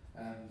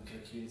 kind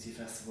of community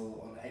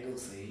festival on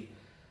Egglesey,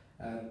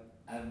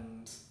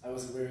 and I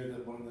was aware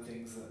that one of the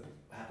things that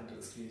happened at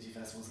this community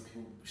festival was that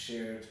people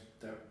shared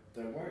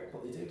their work,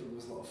 what they did. There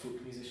was a lot of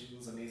folk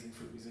musicians, amazing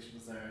folk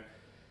musicians there,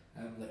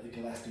 like the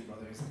Gillespie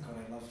brothers. God,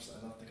 I loved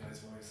the guy's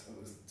voice.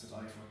 It was to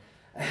die for.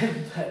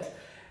 But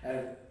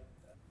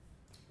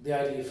the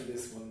idea for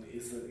this one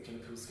is that it kind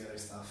of pulls together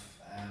stuff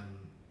and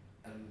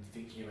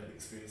thinking about the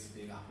experience of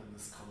being up in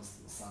this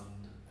constant sun,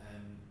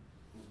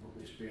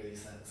 which barely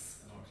sets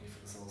in Orkney for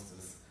the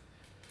solstice.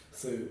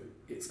 So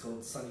it's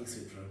called Sunny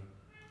Sutra.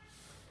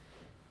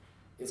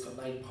 It's got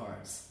 9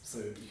 parts, so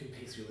you can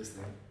pace your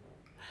listening.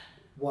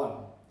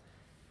 1.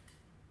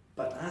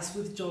 But as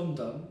with John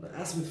Donne,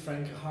 as with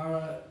Frank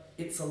O'Hara,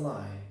 it's a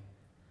lie.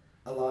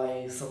 A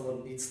lie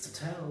someone needs to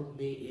tell,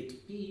 may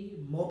it be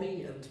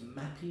Mobby and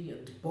Mappy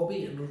and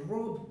Bobby and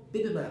Rob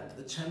Bibimap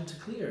the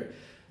Chanticleer.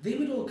 They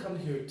would all come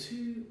here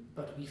too,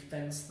 but we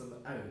fence them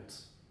out.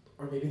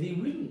 Or maybe they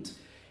wouldn't.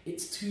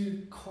 It's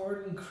too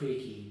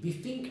corncrakey. We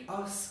think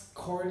us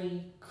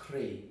corny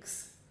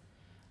crakes.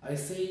 I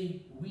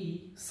say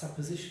we,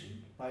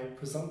 supposition, by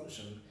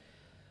presumption.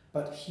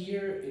 But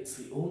here it's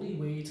the only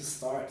way to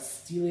start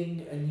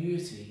stealing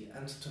annuity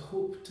and to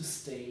hope to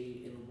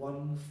stay in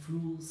one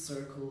full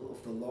circle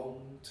of the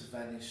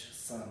long-to-vanish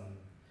sun.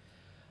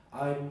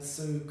 I'm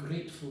so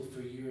grateful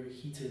for your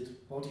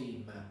heated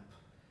body map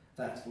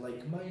that,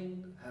 like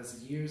mine,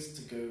 has years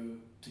to go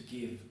to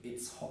give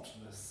its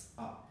hotness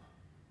up.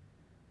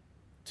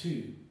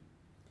 2.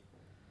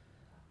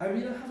 I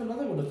mean, I have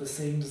another one of the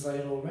same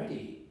design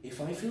already.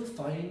 If I feel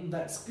fine,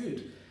 that's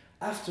good.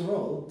 After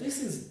all,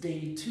 this is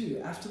day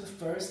 2 after the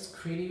first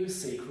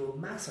craniosacral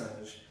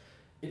massage.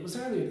 It was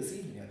earlier this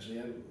evening, actually.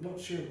 I'm not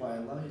sure why I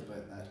lied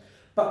about that.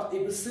 But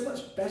it was so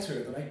much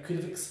better than I could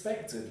have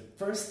expected.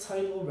 First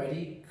time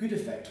already, good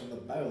effect on the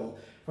bowel,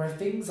 where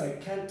things I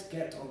can't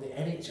get on the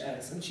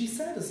NHS, and she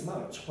said as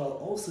much, while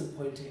also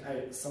pointing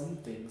out some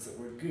things that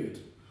were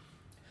good.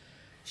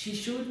 She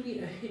showed me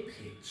a hip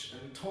hitch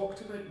and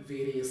talked about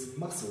various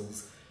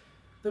muscles.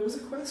 There was a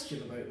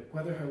question about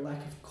whether her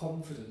lack of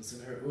confidence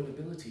in her own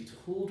ability to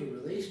hold a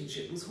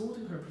relationship was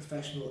holding her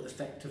professional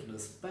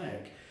effectiveness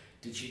back.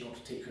 Did she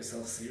not take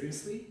herself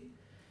seriously?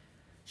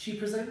 She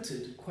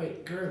presented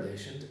quite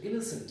girlish and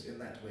innocent in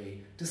that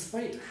way,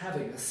 despite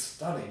having a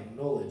stunning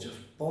knowledge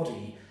of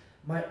body.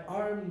 My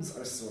arms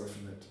are sore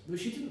from it, though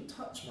she didn't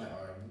touch my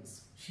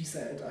arms. She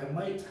said I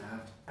might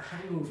have a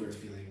hangover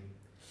feeling.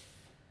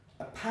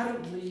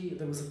 Apparently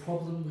there was a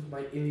problem with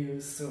my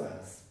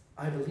iliopsoas.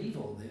 I believe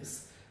all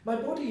this. My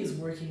body is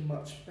working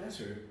much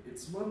better.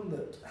 It's one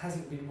that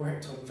hasn't been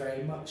worked on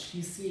very much.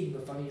 She's seeing the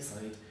funny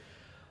side.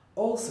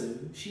 Also,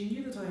 she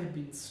knew that I had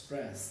been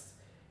stressed.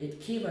 It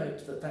came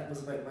out that that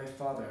was about my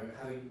father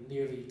having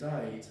nearly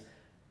died,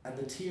 and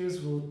the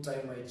tears rolled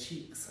down my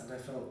cheeks and I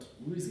felt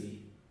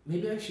woozy.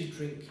 Maybe I should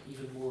drink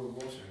even more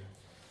water.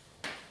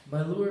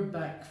 My lower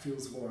back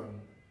feels warm.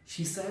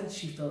 She said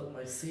she felt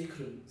my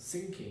sacrum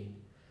sinking.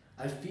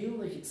 I feel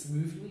like it's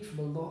moved me from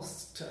a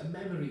lost to a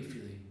memory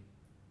feeling.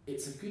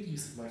 It's a good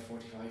use of my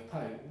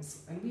 £45,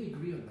 and we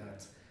agree on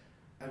that.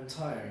 I'm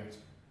tired.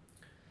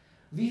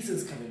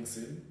 Lisa's coming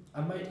soon.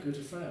 I might go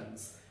to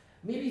France.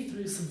 Maybe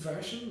through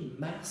subversion,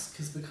 mask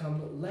has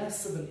become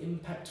less of an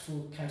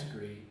impactful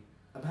category.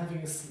 I'm having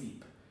a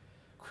sleep.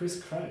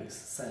 Chris Kraus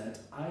said,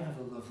 I have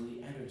a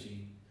lovely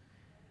energy.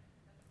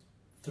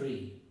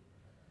 3.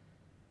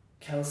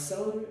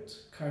 Calcelerate,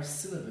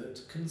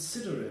 carcinovate,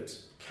 considerate,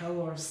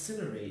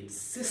 calorcinerate,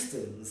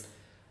 systems,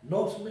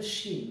 not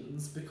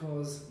machines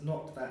because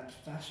not that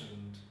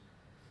fashioned.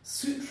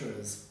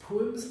 Sutras,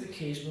 poems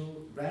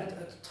occasional, read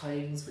at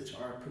times which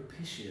are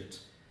propitiate.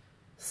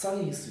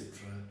 Sunny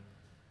Sutra,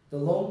 the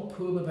long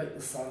poem about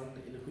the sun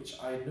in which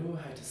I know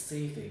how to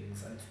say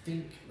things and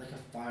think like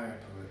a fire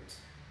poet.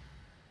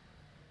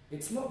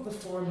 It's not the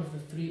form of the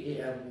 3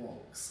 a.m.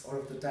 walks, or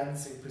of the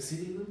dancing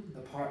preceding them,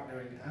 the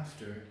partnering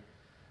after.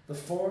 The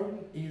form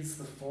is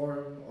the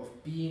form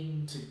of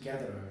being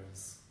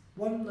togethers.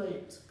 One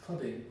night,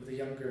 clubbing with a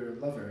younger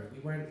lover, we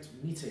weren't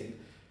meeting,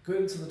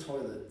 going to the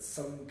toilet.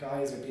 Some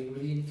guys are being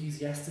really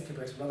enthusiastic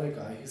about another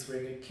guy who's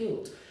wearing a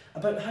kilt,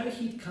 about how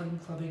he'd come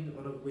clubbing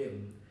on a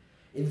whim.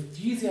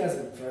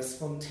 Enthusiasm for a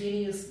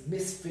spontaneous,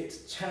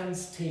 misfit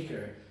chance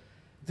taker.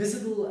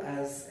 Visible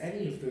as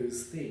any of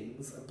those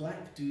things, a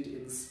black dude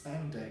in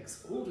spandex,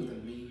 older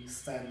than me,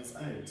 stands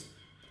out.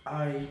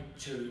 I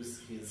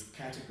chose his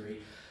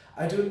category.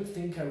 I don't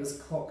think I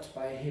was clocked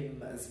by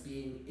him as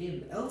being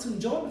in. Elton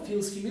John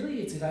feels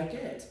humiliated, I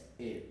get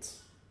it.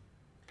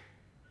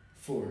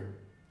 4.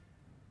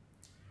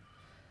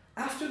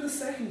 After the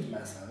second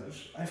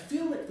massage, I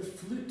feel like the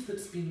flute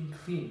that's been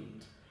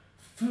cleaned.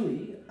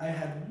 Fully, I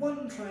had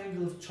 1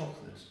 triangle of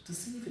chocolate to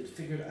see if it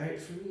figured out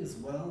for me as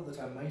well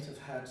that I might have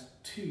had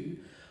 2.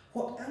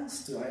 What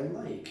else do I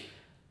like?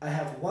 I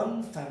have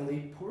 1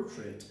 family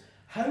portrait.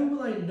 How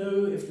will I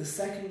know if the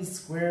second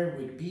square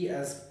would be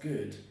as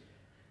good?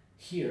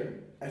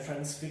 Here, I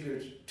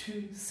transfigured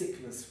 2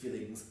 sickness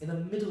feelings in a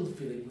middle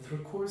feeling with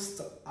recourse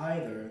to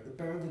either the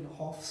Berlin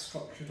Hof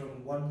structured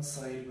on one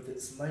side with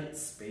its night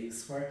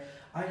space where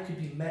I could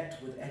be met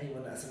with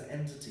anyone as an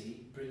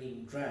entity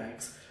bringing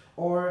drags,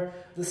 or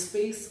the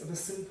space of a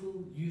simple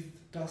youth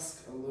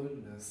dusk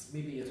aloneness,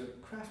 maybe at a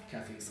craft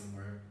cafe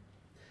somewhere.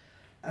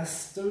 As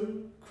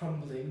stone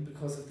crumbling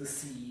because of the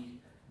sea,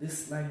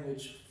 this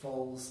language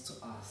falls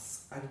to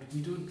us, and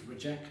we don't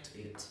reject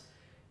it.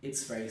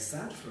 It's very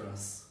sad for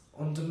us.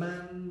 On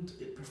demand,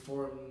 it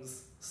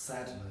performs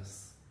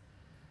sadness.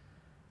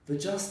 The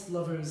just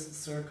lovers'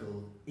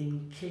 circle,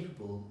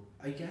 incapable,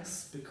 I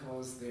guess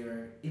because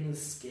they're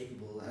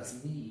inescapable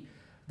as me,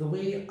 the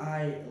way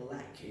I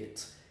lack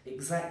it,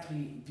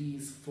 exactly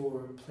these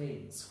 4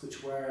 planes,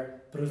 which were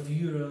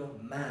bravura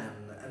man,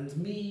 and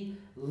me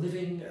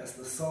living as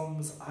the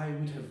songs I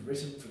would have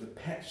written for the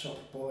Pet Shop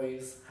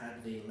Boys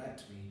had they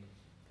let me.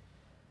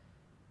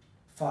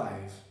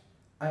 5.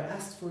 I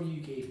asked for, you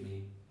gave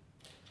me.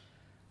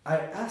 I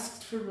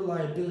asked for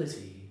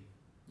reliability,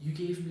 you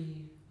gave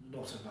me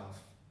not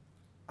enough.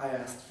 I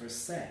asked for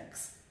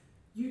sex,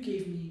 you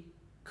gave me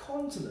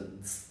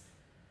continence.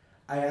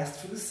 I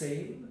asked for the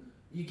same,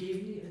 you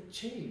gave me a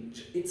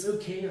change. It's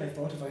okay, I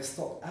thought, if I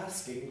stopped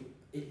asking.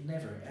 It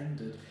never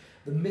ended.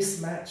 The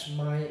mismatch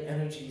my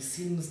energy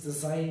seems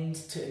designed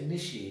to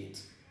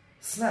initiate.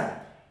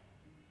 Snap.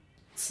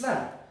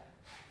 Snap.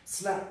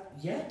 Snap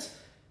yet?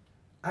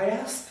 I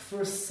ask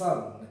for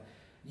sun.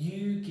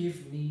 You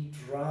give me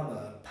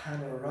drama,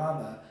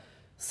 panorama.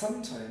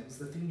 Sometimes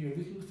the thing you're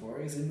looking for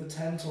is in the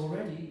tent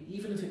already,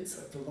 even if it's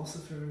a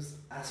philosopher's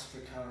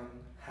astrakhan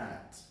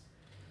hat.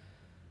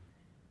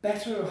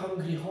 Better a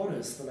hungry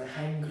Horace than a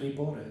hangry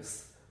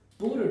Boris.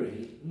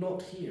 Borery,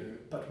 not here,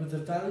 but with the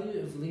value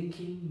of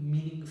linking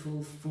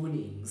meaningful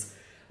phonemes,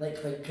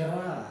 like the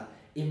gra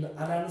in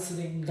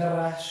unanswering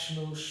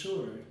durational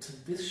shore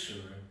to this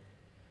shore.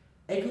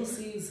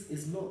 Egglesey's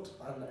is not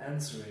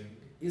unanswering,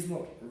 is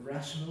not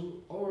rational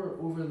or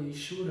overly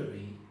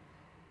shorery.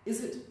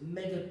 Is it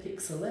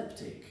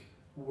megapixeleptic,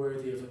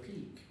 worthy of a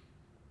peak?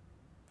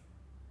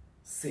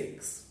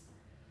 6.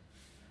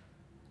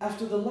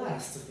 After the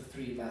last of the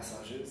 3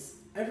 massages,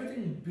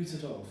 everything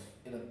booted off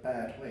in a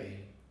bad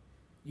way.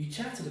 You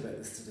chatted about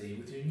this today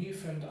with your new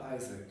friend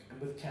Isaac and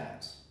with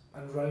Kat,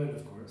 and Rowan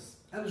of course,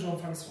 and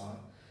Jean-Francois.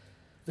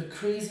 The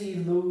crazy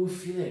low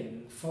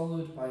feeling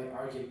followed by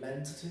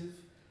argumentative,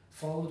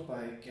 followed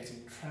by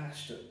getting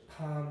trashed at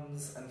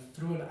palms and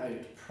thrown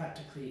out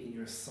practically in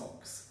your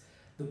socks.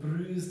 The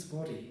bruised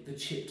body, the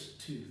chipped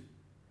tooth.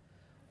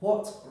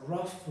 What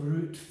rough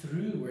route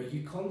through were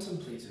you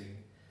contemplating?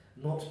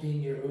 Not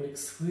being your own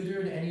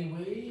excluder in any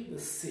way, the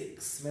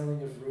sick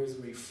smelling of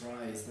rosemary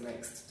fries the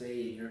next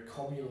day in your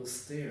communal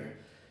stare.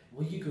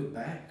 Will you go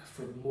back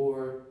for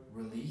more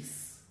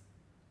release?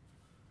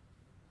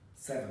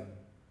 7.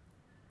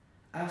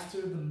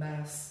 After the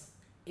mass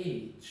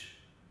age.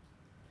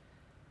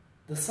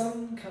 The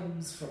sun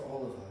comes for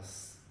all of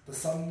us. The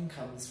sun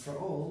comes for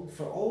all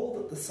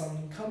that the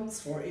sun comes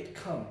for, it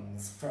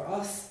comes. For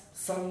us,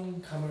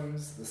 sun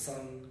comers, the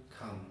sun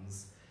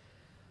comes.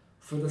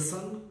 For the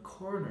sun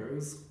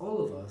corners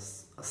all of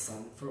us, a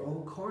sun for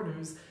all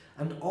corners,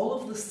 and all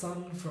of the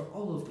sun for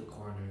all of the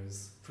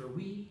corners. For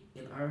we,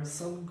 in our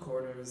sun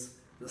corners,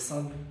 the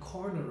sun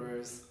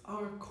cornerers,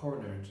 are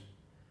cornered.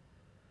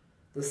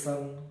 The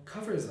sun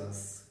covers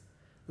us.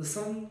 The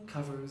sun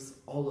covers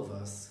all of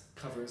us,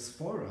 covers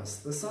for us.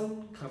 The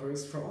sun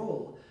covers for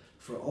all.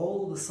 For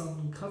all the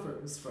sun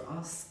covers for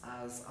us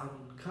as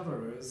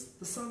uncoverers,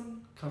 the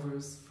sun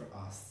covers for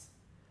us.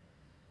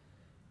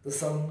 The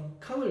sun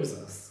colours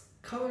us,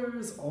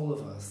 colours all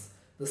of us.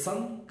 The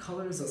sun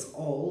colours us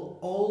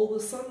all the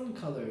sun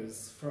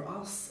colours. For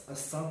us a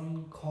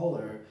sun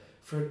caller,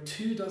 for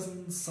 24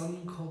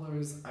 sun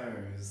callers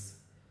ours.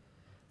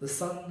 The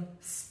sun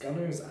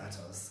scunners at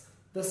us,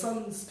 the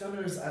sun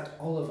scunners at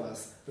all of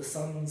us. The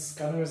sun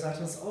scunners at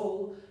us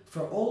all.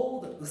 For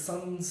all that the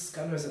sun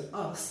scunners at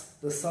us,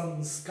 the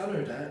sun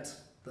scunnered at,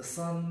 the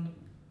sun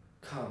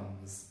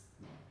comes.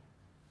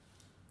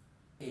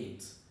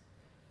 8.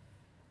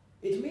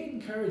 It may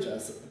encourage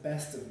us at the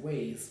best of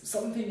ways.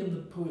 Something in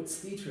the Poets'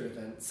 Theatre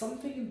event,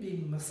 something in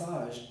being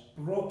massaged,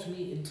 brought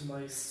me into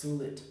my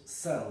solid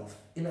self,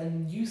 in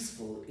an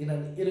useful, in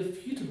an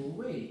irrefutable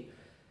way.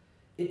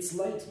 It's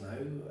light now,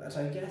 at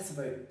I guess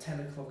about 10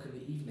 o'clock in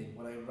the evening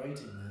when I'm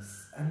writing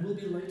this, and will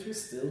be lighter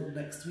still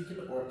next week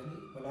in Orkney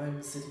when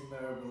I'm sitting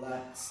there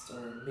relaxed or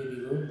maybe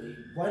lonely.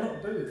 Why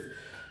not both?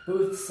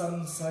 Both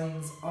sun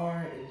signs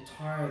are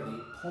entirely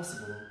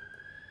possible.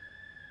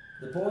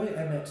 The boy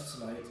I met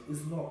tonight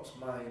is not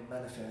my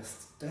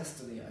manifest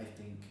destiny, I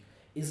think.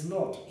 He is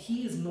not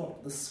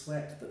the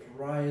sweat that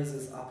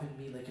rises up in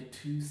me like a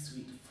too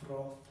sweet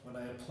froth when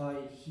I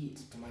apply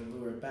heat to my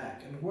lower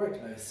back and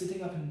work now,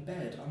 sitting up in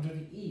bed under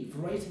the eave,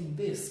 writing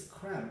this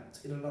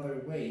cramped in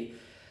another way,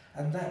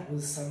 and that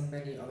was some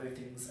many other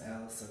things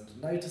else, and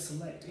now to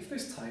select, if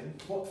there's time,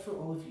 what for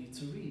all of you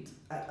to read.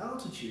 At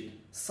altitude,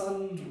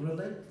 sunned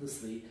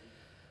relentlessly,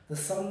 the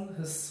sun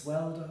has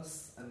swelled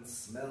us and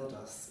smelled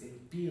us in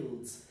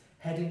fields,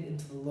 heading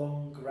into the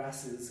long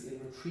grasses in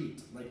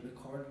retreat like the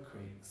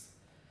corncrakes.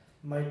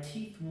 My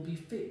teeth will be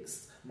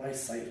fixed, my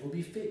sight will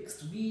be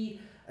fixed,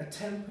 a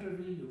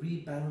temporary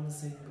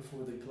rebalancing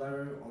before the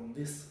glower on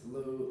this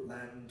low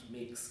land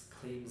makes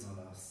claims on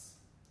us.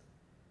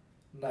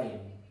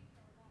 9.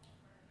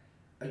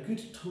 A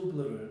good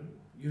Toblerone,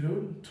 your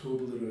own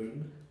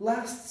Toblerone,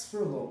 lasts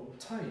for a long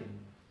time.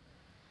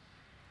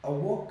 A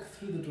walk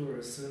through the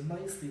door so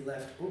nicely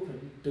left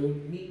open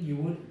don't mean you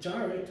won't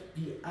jar it,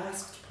 be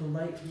asked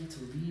politely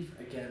to leave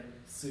again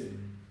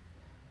soon.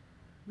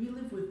 We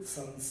live with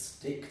some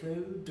stick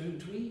though,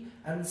 don't we?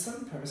 And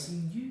some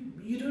person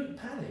you don't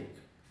panic.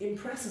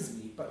 Impresses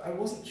me, but I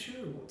wasn't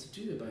sure what to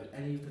do about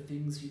any of the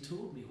things you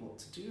told me what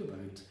to do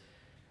about.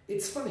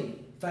 It's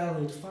funny,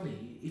 valid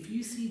funny, if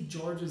you see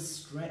George's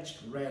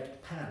stretched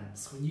red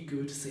pants when you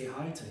go to say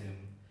hi to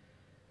him.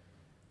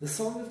 The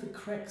song of the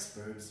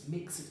Crexbirds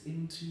makes it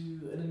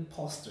into an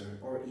imposter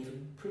or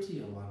even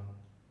prettier one.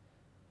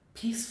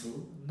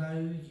 Peaceful, now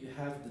you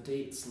have the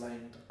dates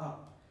lined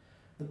up.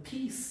 The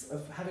peace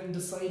of having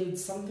decided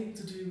something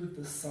to do with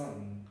the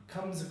sun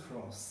comes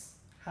across,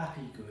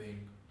 happy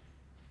going.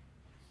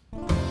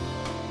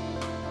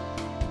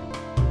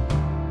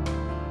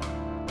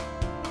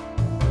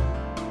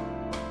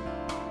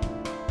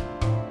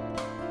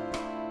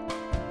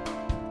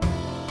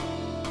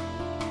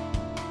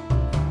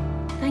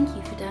 Thank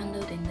you for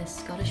downloading this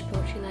Scottish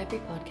Poetry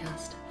Library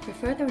podcast. For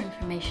further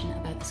information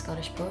about the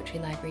Scottish Poetry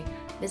Library,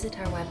 visit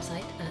our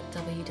website at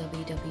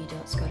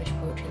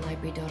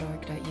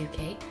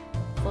www.scottishpoetrylibrary.org.uk,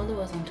 follow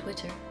us on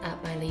Twitter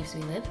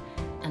 @ByLeavesWeLive,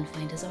 and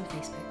find us on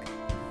Facebook.